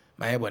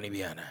 My ebony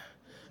biana,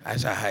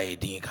 as a high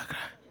ding kakra.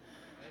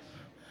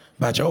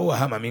 But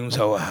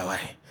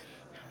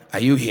are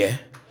you here?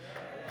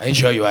 Are you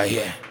sure you are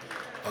here?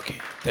 Okay,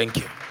 thank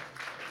you.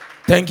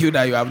 Thank you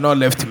that you have not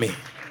left me.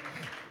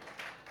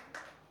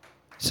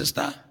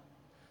 Sister,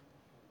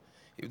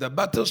 if the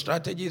battle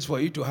strategy is for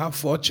you to have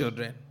 4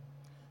 children,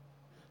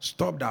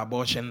 stop the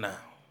abortion now.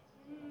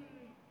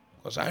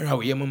 Because I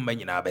know you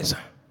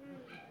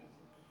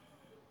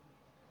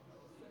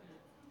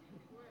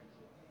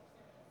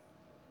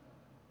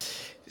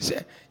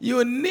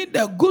you need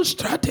a good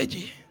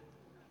strategy.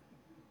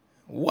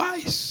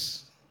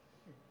 Wise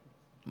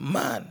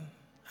man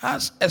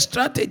has a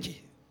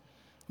strategy.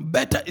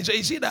 Better. So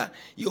you see that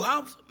you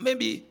have,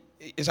 maybe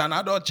it's an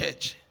adult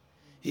church.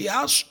 He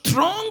has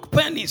strong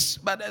pennies,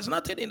 but there's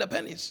nothing in the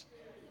pennies.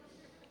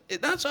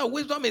 That's why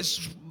wisdom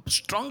is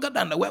stronger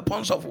than the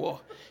weapons of war.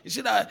 You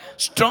see that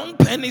strong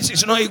pennies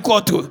is not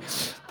equal to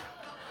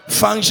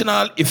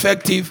functional,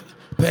 effective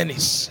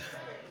pennies.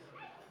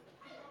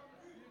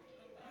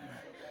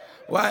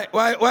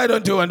 Why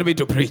don't you want me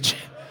to preach?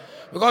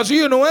 Because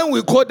you know when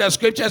we quote the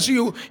scriptures,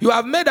 you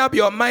have made up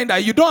your mind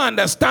that you don't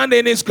understand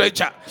any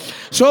scripture.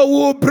 So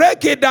we'll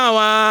break it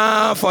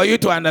down for you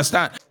to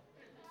understand.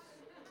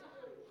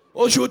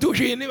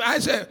 I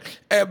say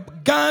a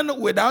gun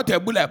without a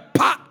bullet,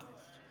 pa,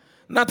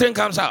 nothing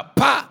comes out.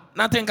 Pa,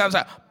 nothing comes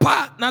out.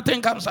 Pa,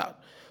 nothing comes out.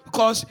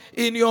 Because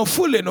in your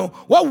full,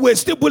 what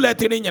waste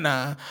bullet in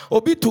you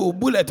obi 2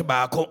 bullet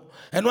back.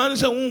 And one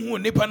say,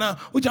 nipana,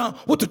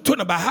 what to turn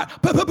about.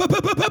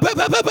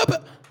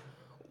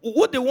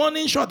 What the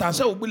warning shot and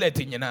say bullet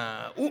in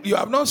you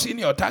have not seen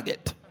your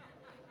target.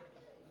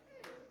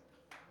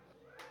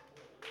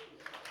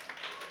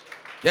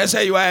 They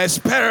say you are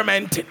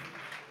experimenting.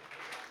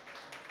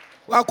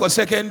 Wako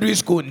secondary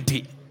school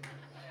nti.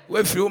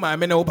 We free my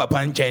men papa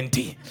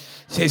nchenti.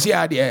 Says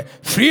here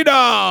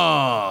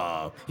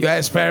freedom. You are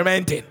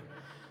experimenting.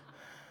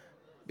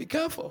 Be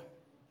careful.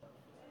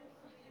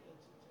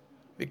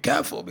 Be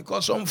careful,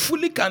 because some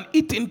fully can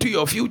eat into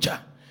your future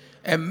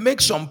and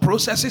make some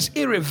processes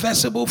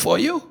irreversible for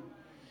you.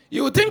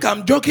 You think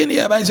I'm joking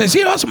here, but it's a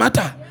serious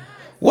matter.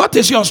 What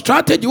is your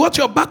strategy? What's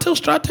your battle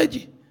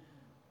strategy?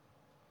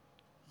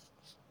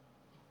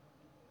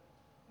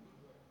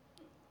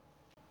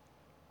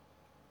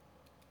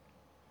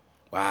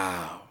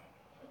 Wow.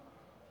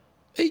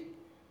 Hey.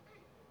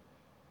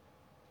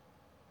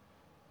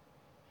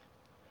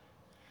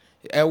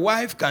 A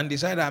wife can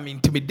decide I'm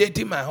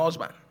intimidating my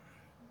husband.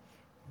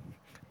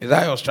 Is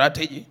that your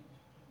strategy?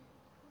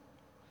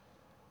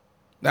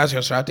 That's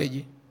your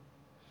strategy.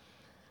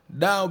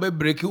 That will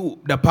break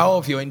you the power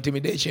of your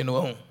intimidation.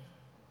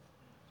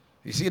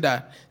 You see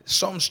that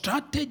some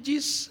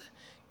strategies,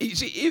 you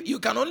see, you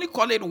can only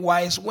call it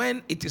wise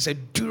when it is a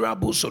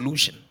durable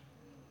solution.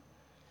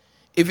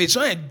 If it's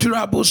not a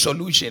durable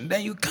solution,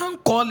 then you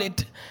can't call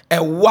it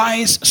a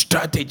wise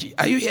strategy.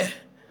 Are you here?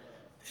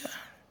 Yeah.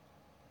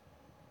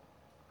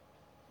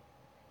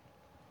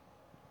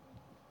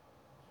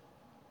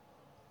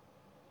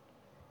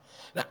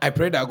 Now, I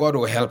pray that God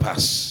will help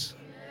us.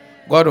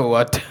 God will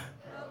what?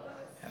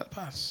 Help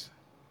us.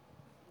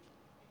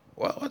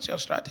 Well, what's your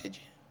strategy?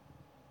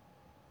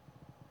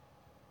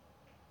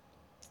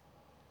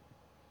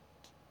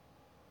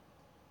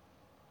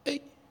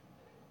 Hey.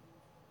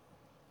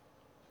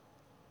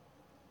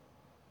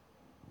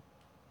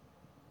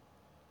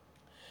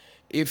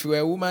 If you're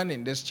a woman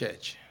in this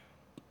church,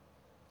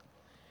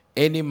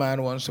 any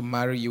man wants to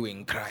marry you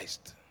in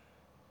Christ,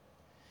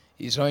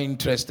 He's not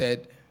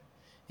interested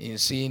in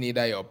seeing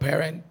either your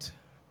parent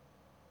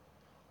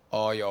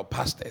or your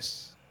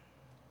pastors.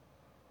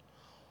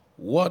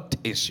 What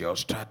is your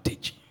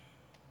strategy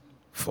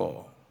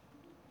for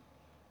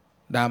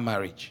that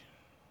marriage?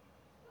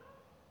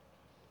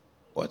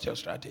 What's your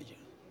strategy?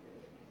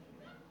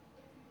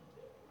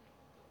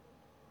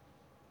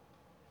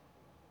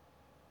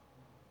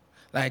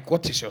 Like,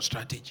 what is your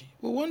strategy?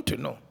 We want to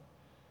know.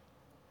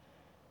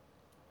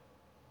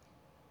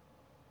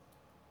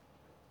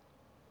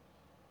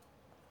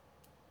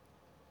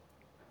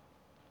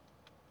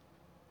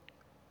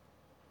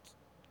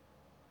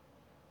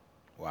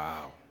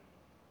 Wow.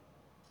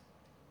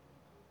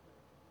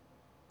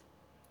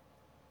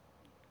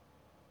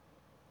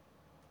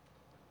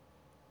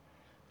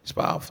 It's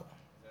powerful.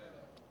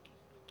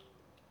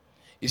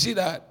 You see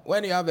that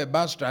when you have a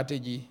bad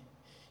strategy,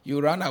 you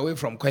run away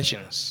from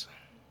questions.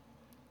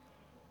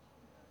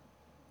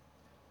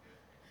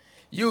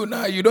 You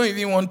now, you don't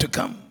even want to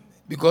come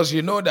because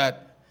you know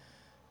that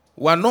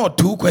one or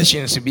two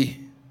questions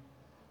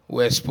will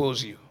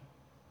expose you.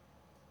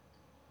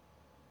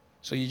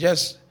 So you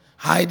just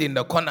hide in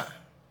the corner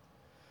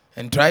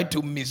and try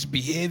to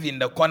misbehave in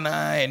the corner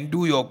and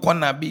do your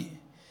corner B.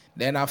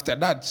 Then after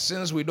that,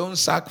 since we don't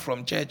sack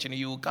from church, and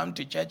you come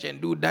to church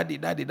and do daddy.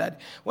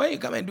 When you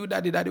come and do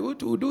daddy,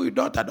 what will do?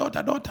 Daughter.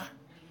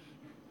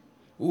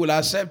 Who will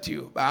accept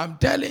you? But I'm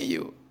telling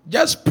you,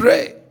 just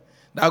pray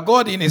that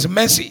God in his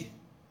mercy,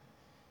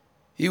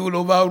 he will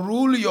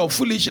overrule your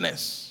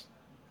foolishness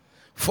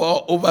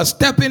for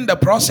overstepping the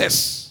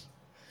process.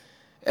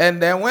 And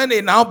then when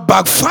it now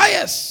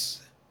backfires,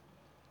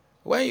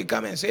 when you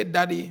come and say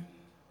daddy,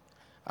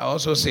 I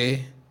also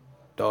say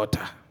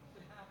daughter.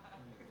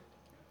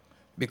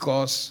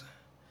 Because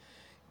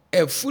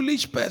a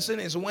foolish person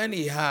is when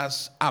he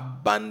has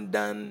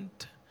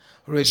abundant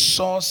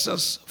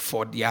resources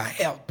for their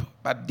help,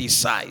 but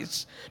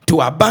decides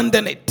to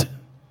abandon it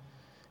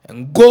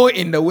and go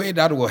in the way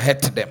that will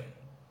hurt them.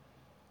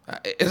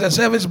 Is the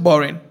service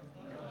boring?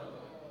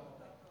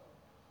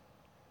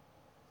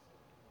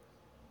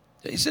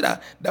 You see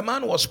that the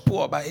man was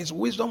poor, but his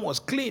wisdom was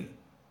clean.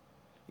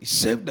 He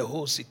saved the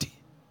whole city.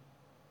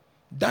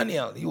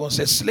 Daniel, he was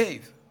a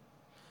slave,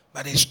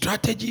 but his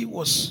strategy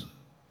was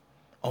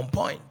on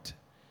point.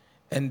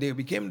 And they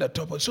became the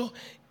top. So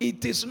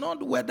it is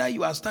not whether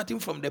you are starting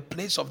from the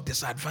place of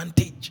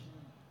disadvantage.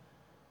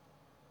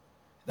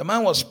 The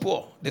man was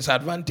poor,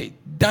 disadvantaged.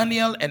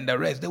 Daniel and the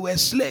rest, they were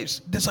slaves,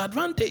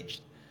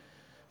 disadvantaged.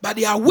 But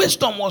their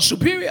wisdom was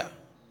superior.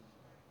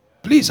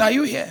 Please, are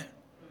you here?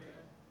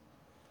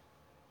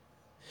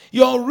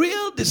 Your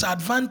real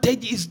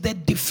disadvantage is the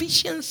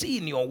deficiency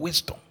in your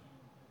wisdom.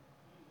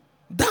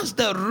 That's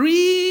the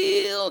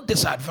real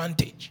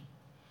disadvantage.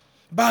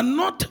 But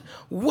not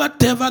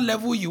whatever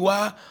level you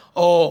are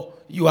or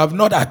you have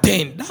not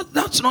attained.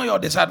 That's not your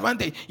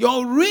disadvantage.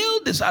 Your real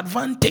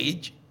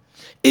disadvantage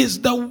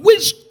is the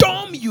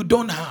wisdom you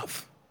don't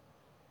have.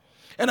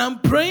 And I'm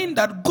praying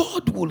that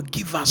God will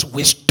give us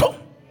wisdom.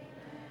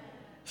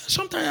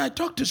 Sometimes I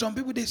talk to some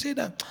people, they say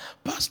that,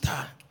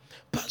 Pastor,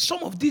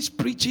 some of these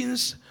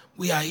preachings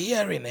we are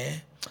hearing,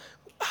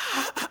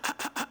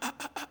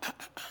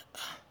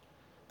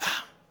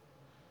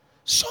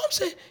 some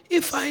say,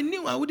 if I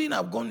knew, I wouldn't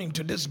have gone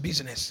into this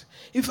business.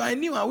 If I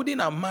knew, I wouldn't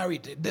have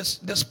married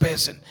this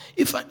person.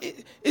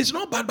 It's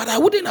not bad, but I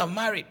wouldn't have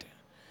married.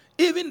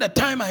 Even the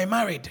time I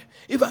married.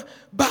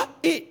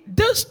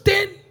 This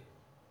thing,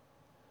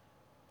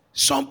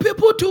 some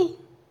people do.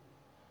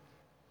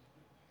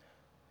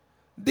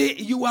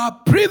 You are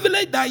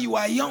privileged that you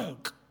are young.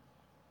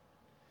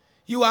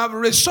 You have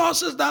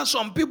resources that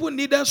some people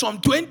needed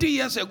some 20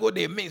 years ago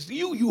they missed.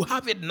 You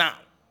have it now.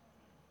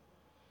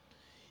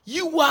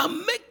 You are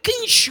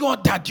making sure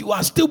that you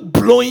are still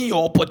blowing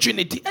your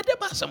opportunity.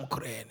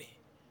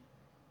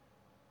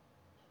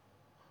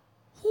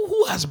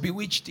 Who has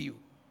bewitched you?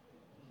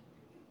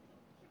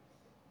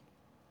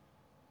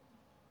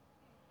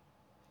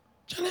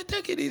 Shall I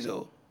take it easy?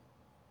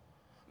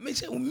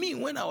 Me,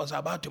 when I was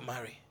about to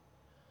marry,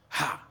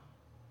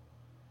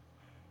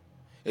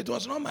 it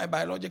was not my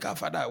biological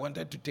father I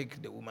wanted to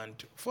take the woman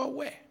to. For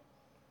where?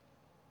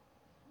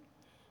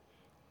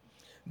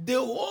 The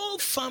whole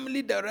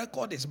family, the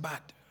record is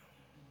bad.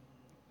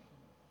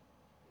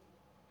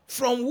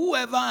 From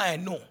whoever I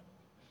know,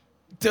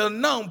 till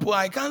now,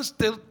 I can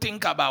still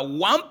think about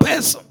one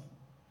person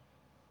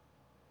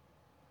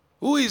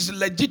who is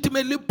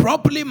legitimately,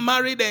 properly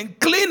married and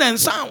clean and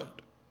sound.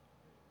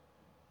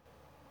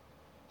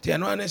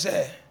 Tianuane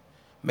say,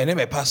 my name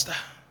is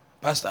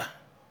Pastor,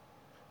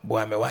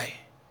 boy, my wife.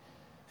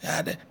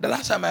 The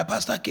last time my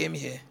pastor came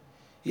here,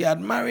 he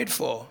had married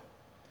for,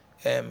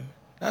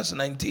 that's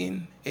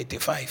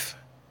 1985.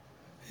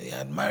 He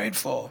had married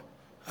for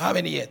how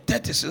many years?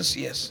 36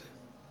 years.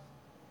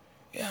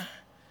 Yeah.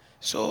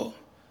 So,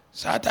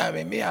 that time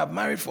he may have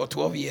married for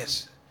 12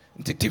 years.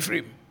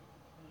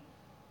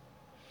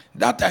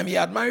 That time he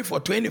had married for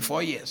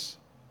 24 years.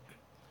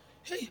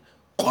 Hey,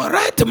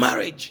 correct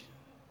marriage.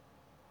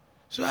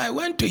 So I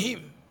went to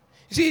him.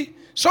 You see,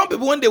 some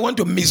people, when they want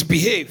to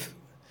misbehave,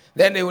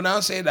 Then they will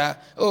now say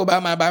that, oh,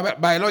 but my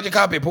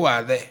biological people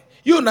are there.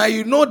 You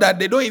know that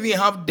they don't even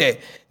have they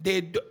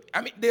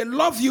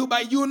love you,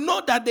 but you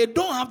know that they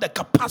don't have the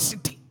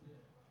capacity.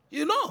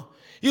 You know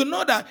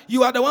that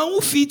you are the one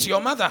who feeds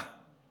your mother.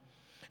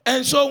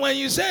 And so when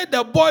you say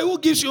the boy who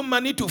gives you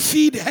money to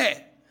feed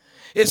her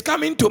is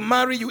coming to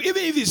marry you,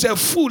 even if he's a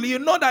fool, you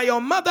know that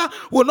your mother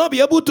will not be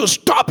able to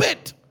stop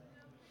it.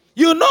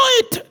 You know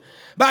it.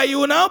 But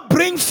you now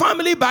bring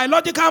family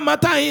biological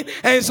matter in,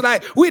 and it's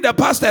like, we the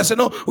pastors,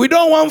 we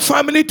don't want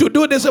family to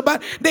do this,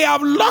 but they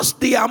have lost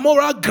their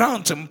moral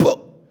ground to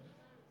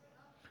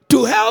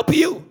help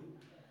you.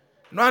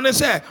 No one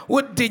say,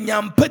 what the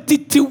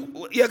nyampati,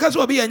 you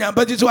can't be a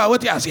nyampati to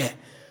what you say.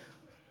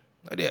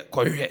 A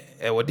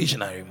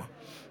dictionary.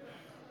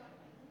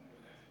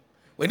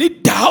 We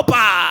need help.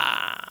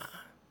 How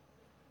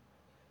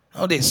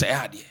they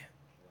say,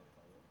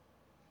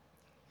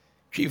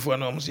 Chief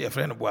one of them, a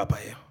friend of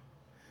Guapayo.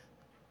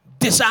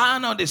 This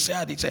now they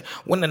say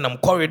when in them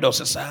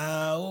corridors say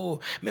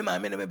me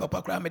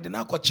papa cry me dey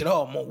na kwachira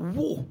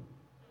omo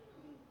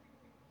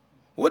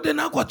wo dey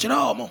na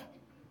kwachira omo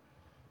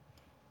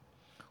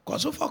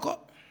cause of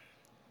fuck.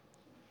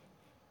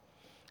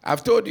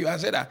 I've told you, I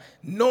said that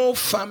no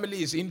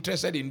family is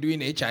interested in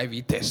doing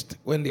HIV test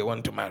when they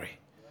want to marry.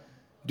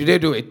 Do they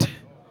do it?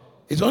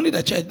 It's only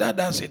the church that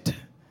does it.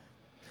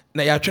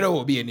 Na yachira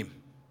will be in him.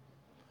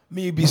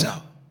 Me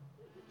bizarre.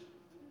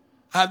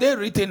 Have they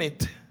written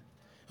it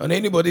on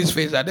anybody's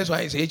face that that's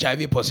why it's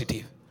HIV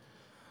positive?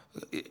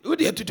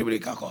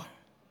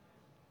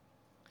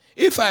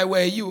 If I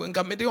were you,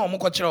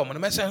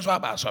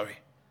 sorry.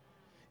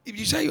 If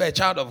you say you're a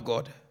child of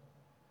God,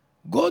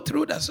 go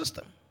through the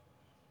system.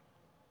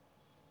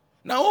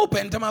 Now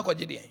open Tamako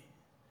Jidi.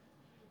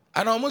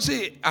 And almost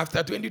say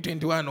after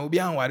 2021,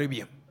 Obian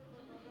Waribium.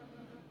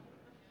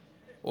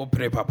 Oh,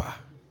 pray, Papa.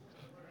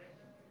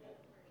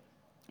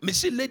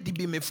 Missy Lady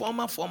be me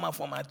former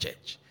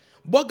church.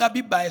 Boga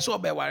be by so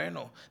be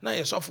wareno. Now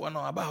you suffer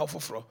no about how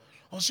for.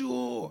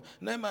 Also,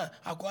 Nema,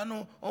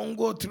 Aquano, on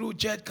go through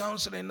church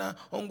counseling now,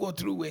 on go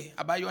through way.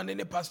 About you and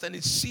any pastor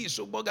and see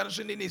so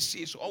Bogan any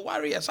see so or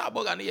warriors are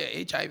Bogan here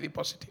HIV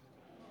positive.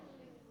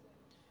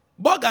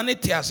 Bogan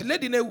it has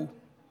lady new.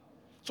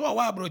 So a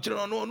while broach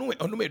on no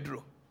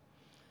medro.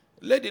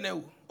 Lady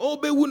new. Oh,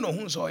 be who know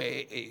who's or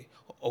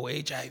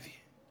HIV.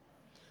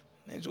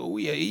 And so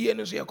we are here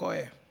no see a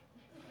coy.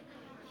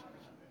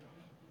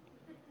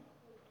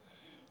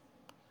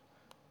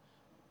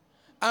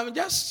 I'm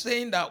just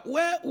saying that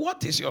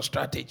what is your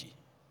strategy?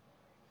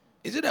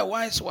 Is it a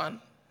wise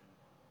one?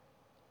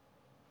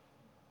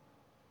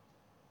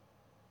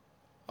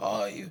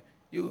 Or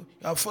you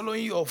are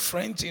following your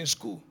friends in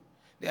school.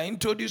 They are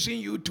introducing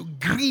you to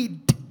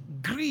greed.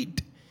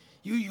 Greed.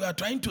 You are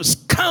trying to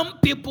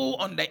scam people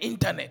on the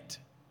internet.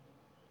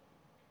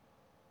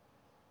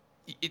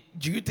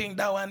 Do you think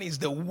that one is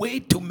the way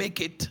to make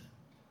it?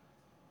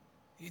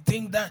 You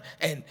think that,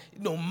 and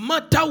no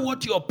matter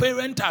what your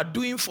parents are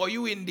doing for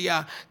you in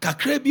their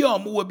kakrebia or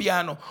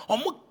muwabiano, or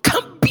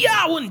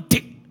mukambia won't.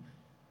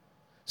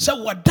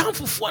 So what down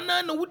for fun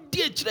would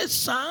you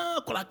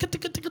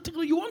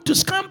want to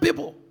scam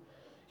people?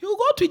 You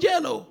go to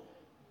jail.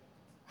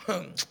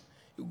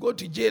 You go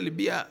to jail,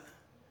 be a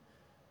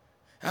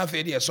half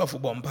a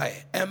soft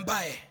bombay, and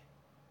buy.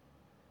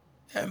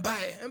 We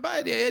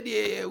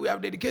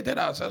have dedicated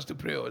ourselves to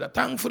prayer. That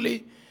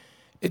thankfully,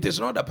 it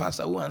is not the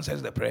pastor who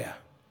answers the prayer.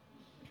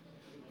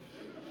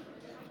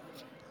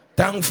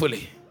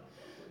 Thankfully.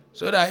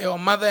 So that your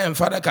mother and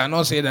father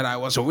cannot say that I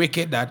was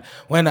wicked, that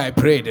when I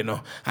prayed,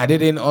 I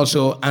didn't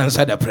also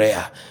answer the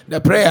prayer. The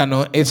prayer,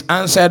 is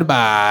answered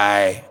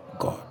by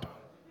God.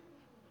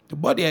 The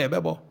body is a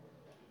baby.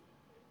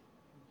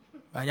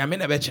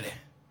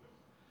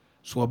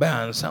 So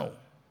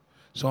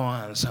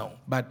answer.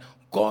 But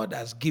God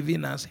has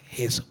given us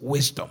His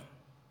wisdom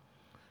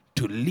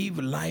to live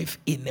life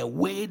in a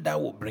way that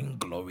will bring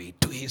glory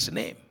to His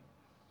name.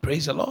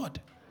 Praise the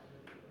Lord.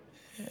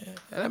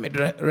 Let me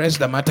rest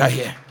the matter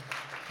here.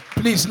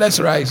 Please, let's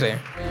rise. You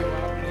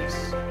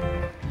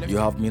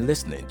have been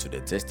listening to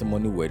the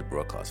Testimony Word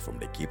broadcast from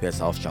the Keepers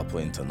House Chapel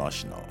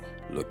International,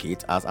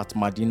 located at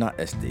Medina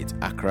Estate,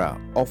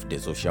 Accra, off the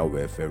Social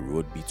Welfare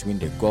Road between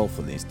the Gulf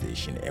Filling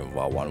Station and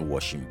Wawan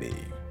Washing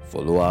Bay.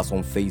 Follow us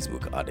on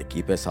Facebook at the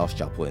Keepers House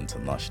Chapel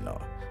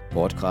International,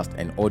 podcast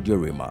and audio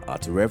rema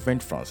at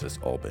Reverend Francis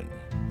Alban.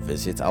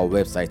 Visit our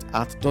website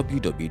at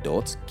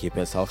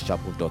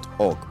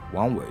www.keepershousechapel.org,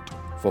 one word.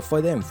 For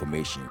further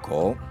information,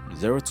 call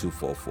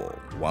 0244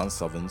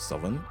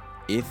 177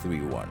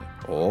 831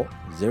 or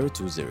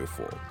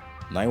 0204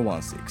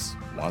 916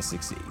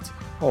 168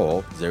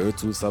 or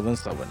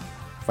 0277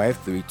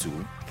 532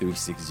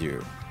 360.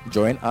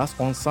 Join us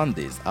on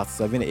Sundays at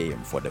 7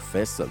 a.m. for the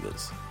first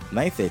service,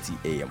 9:30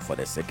 a.m. for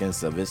the second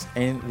service,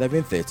 and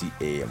 11:30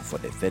 a.m. for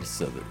the third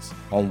service.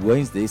 On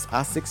Wednesdays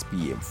at 6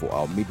 p.m. for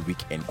our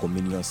midweek and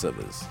communion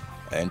service.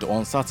 And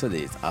on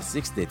Saturdays at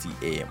 6:30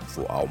 a.m.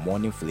 for our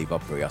morning flavor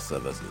prayer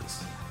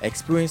services.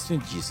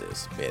 Experiencing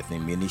Jesus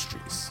Birthing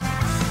Ministries.